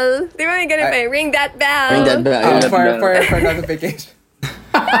bell. Di ba may ganun pa? Ring that bell. Ring that bell. Ayun, For notification.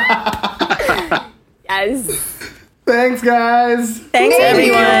 Yes. Thanks, guys. Thanks,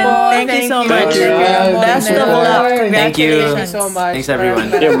 everyone. Thank you so much. Best of luck. Thank you. Thank you so much. Thanks, everyone.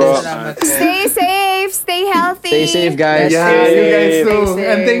 Yeah, bro. Salamat po. Stay safe. Stay healthy. Stay safe, guys. Yeah, you guys too. Stay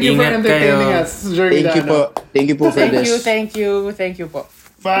And thank you for Ingat entertaining kayo. us during Thank you po. Thank you po for this. Thank you po.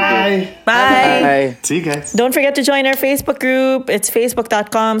 Bye. Bye. Bye. See you guys. Don't forget to join our Facebook group. It's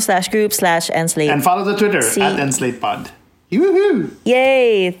facebook.com/group/enslate. And follow the Twitter See. @enslatepod. Woohoo!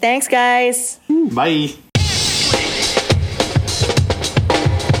 Yay. Thanks, guys. Bye.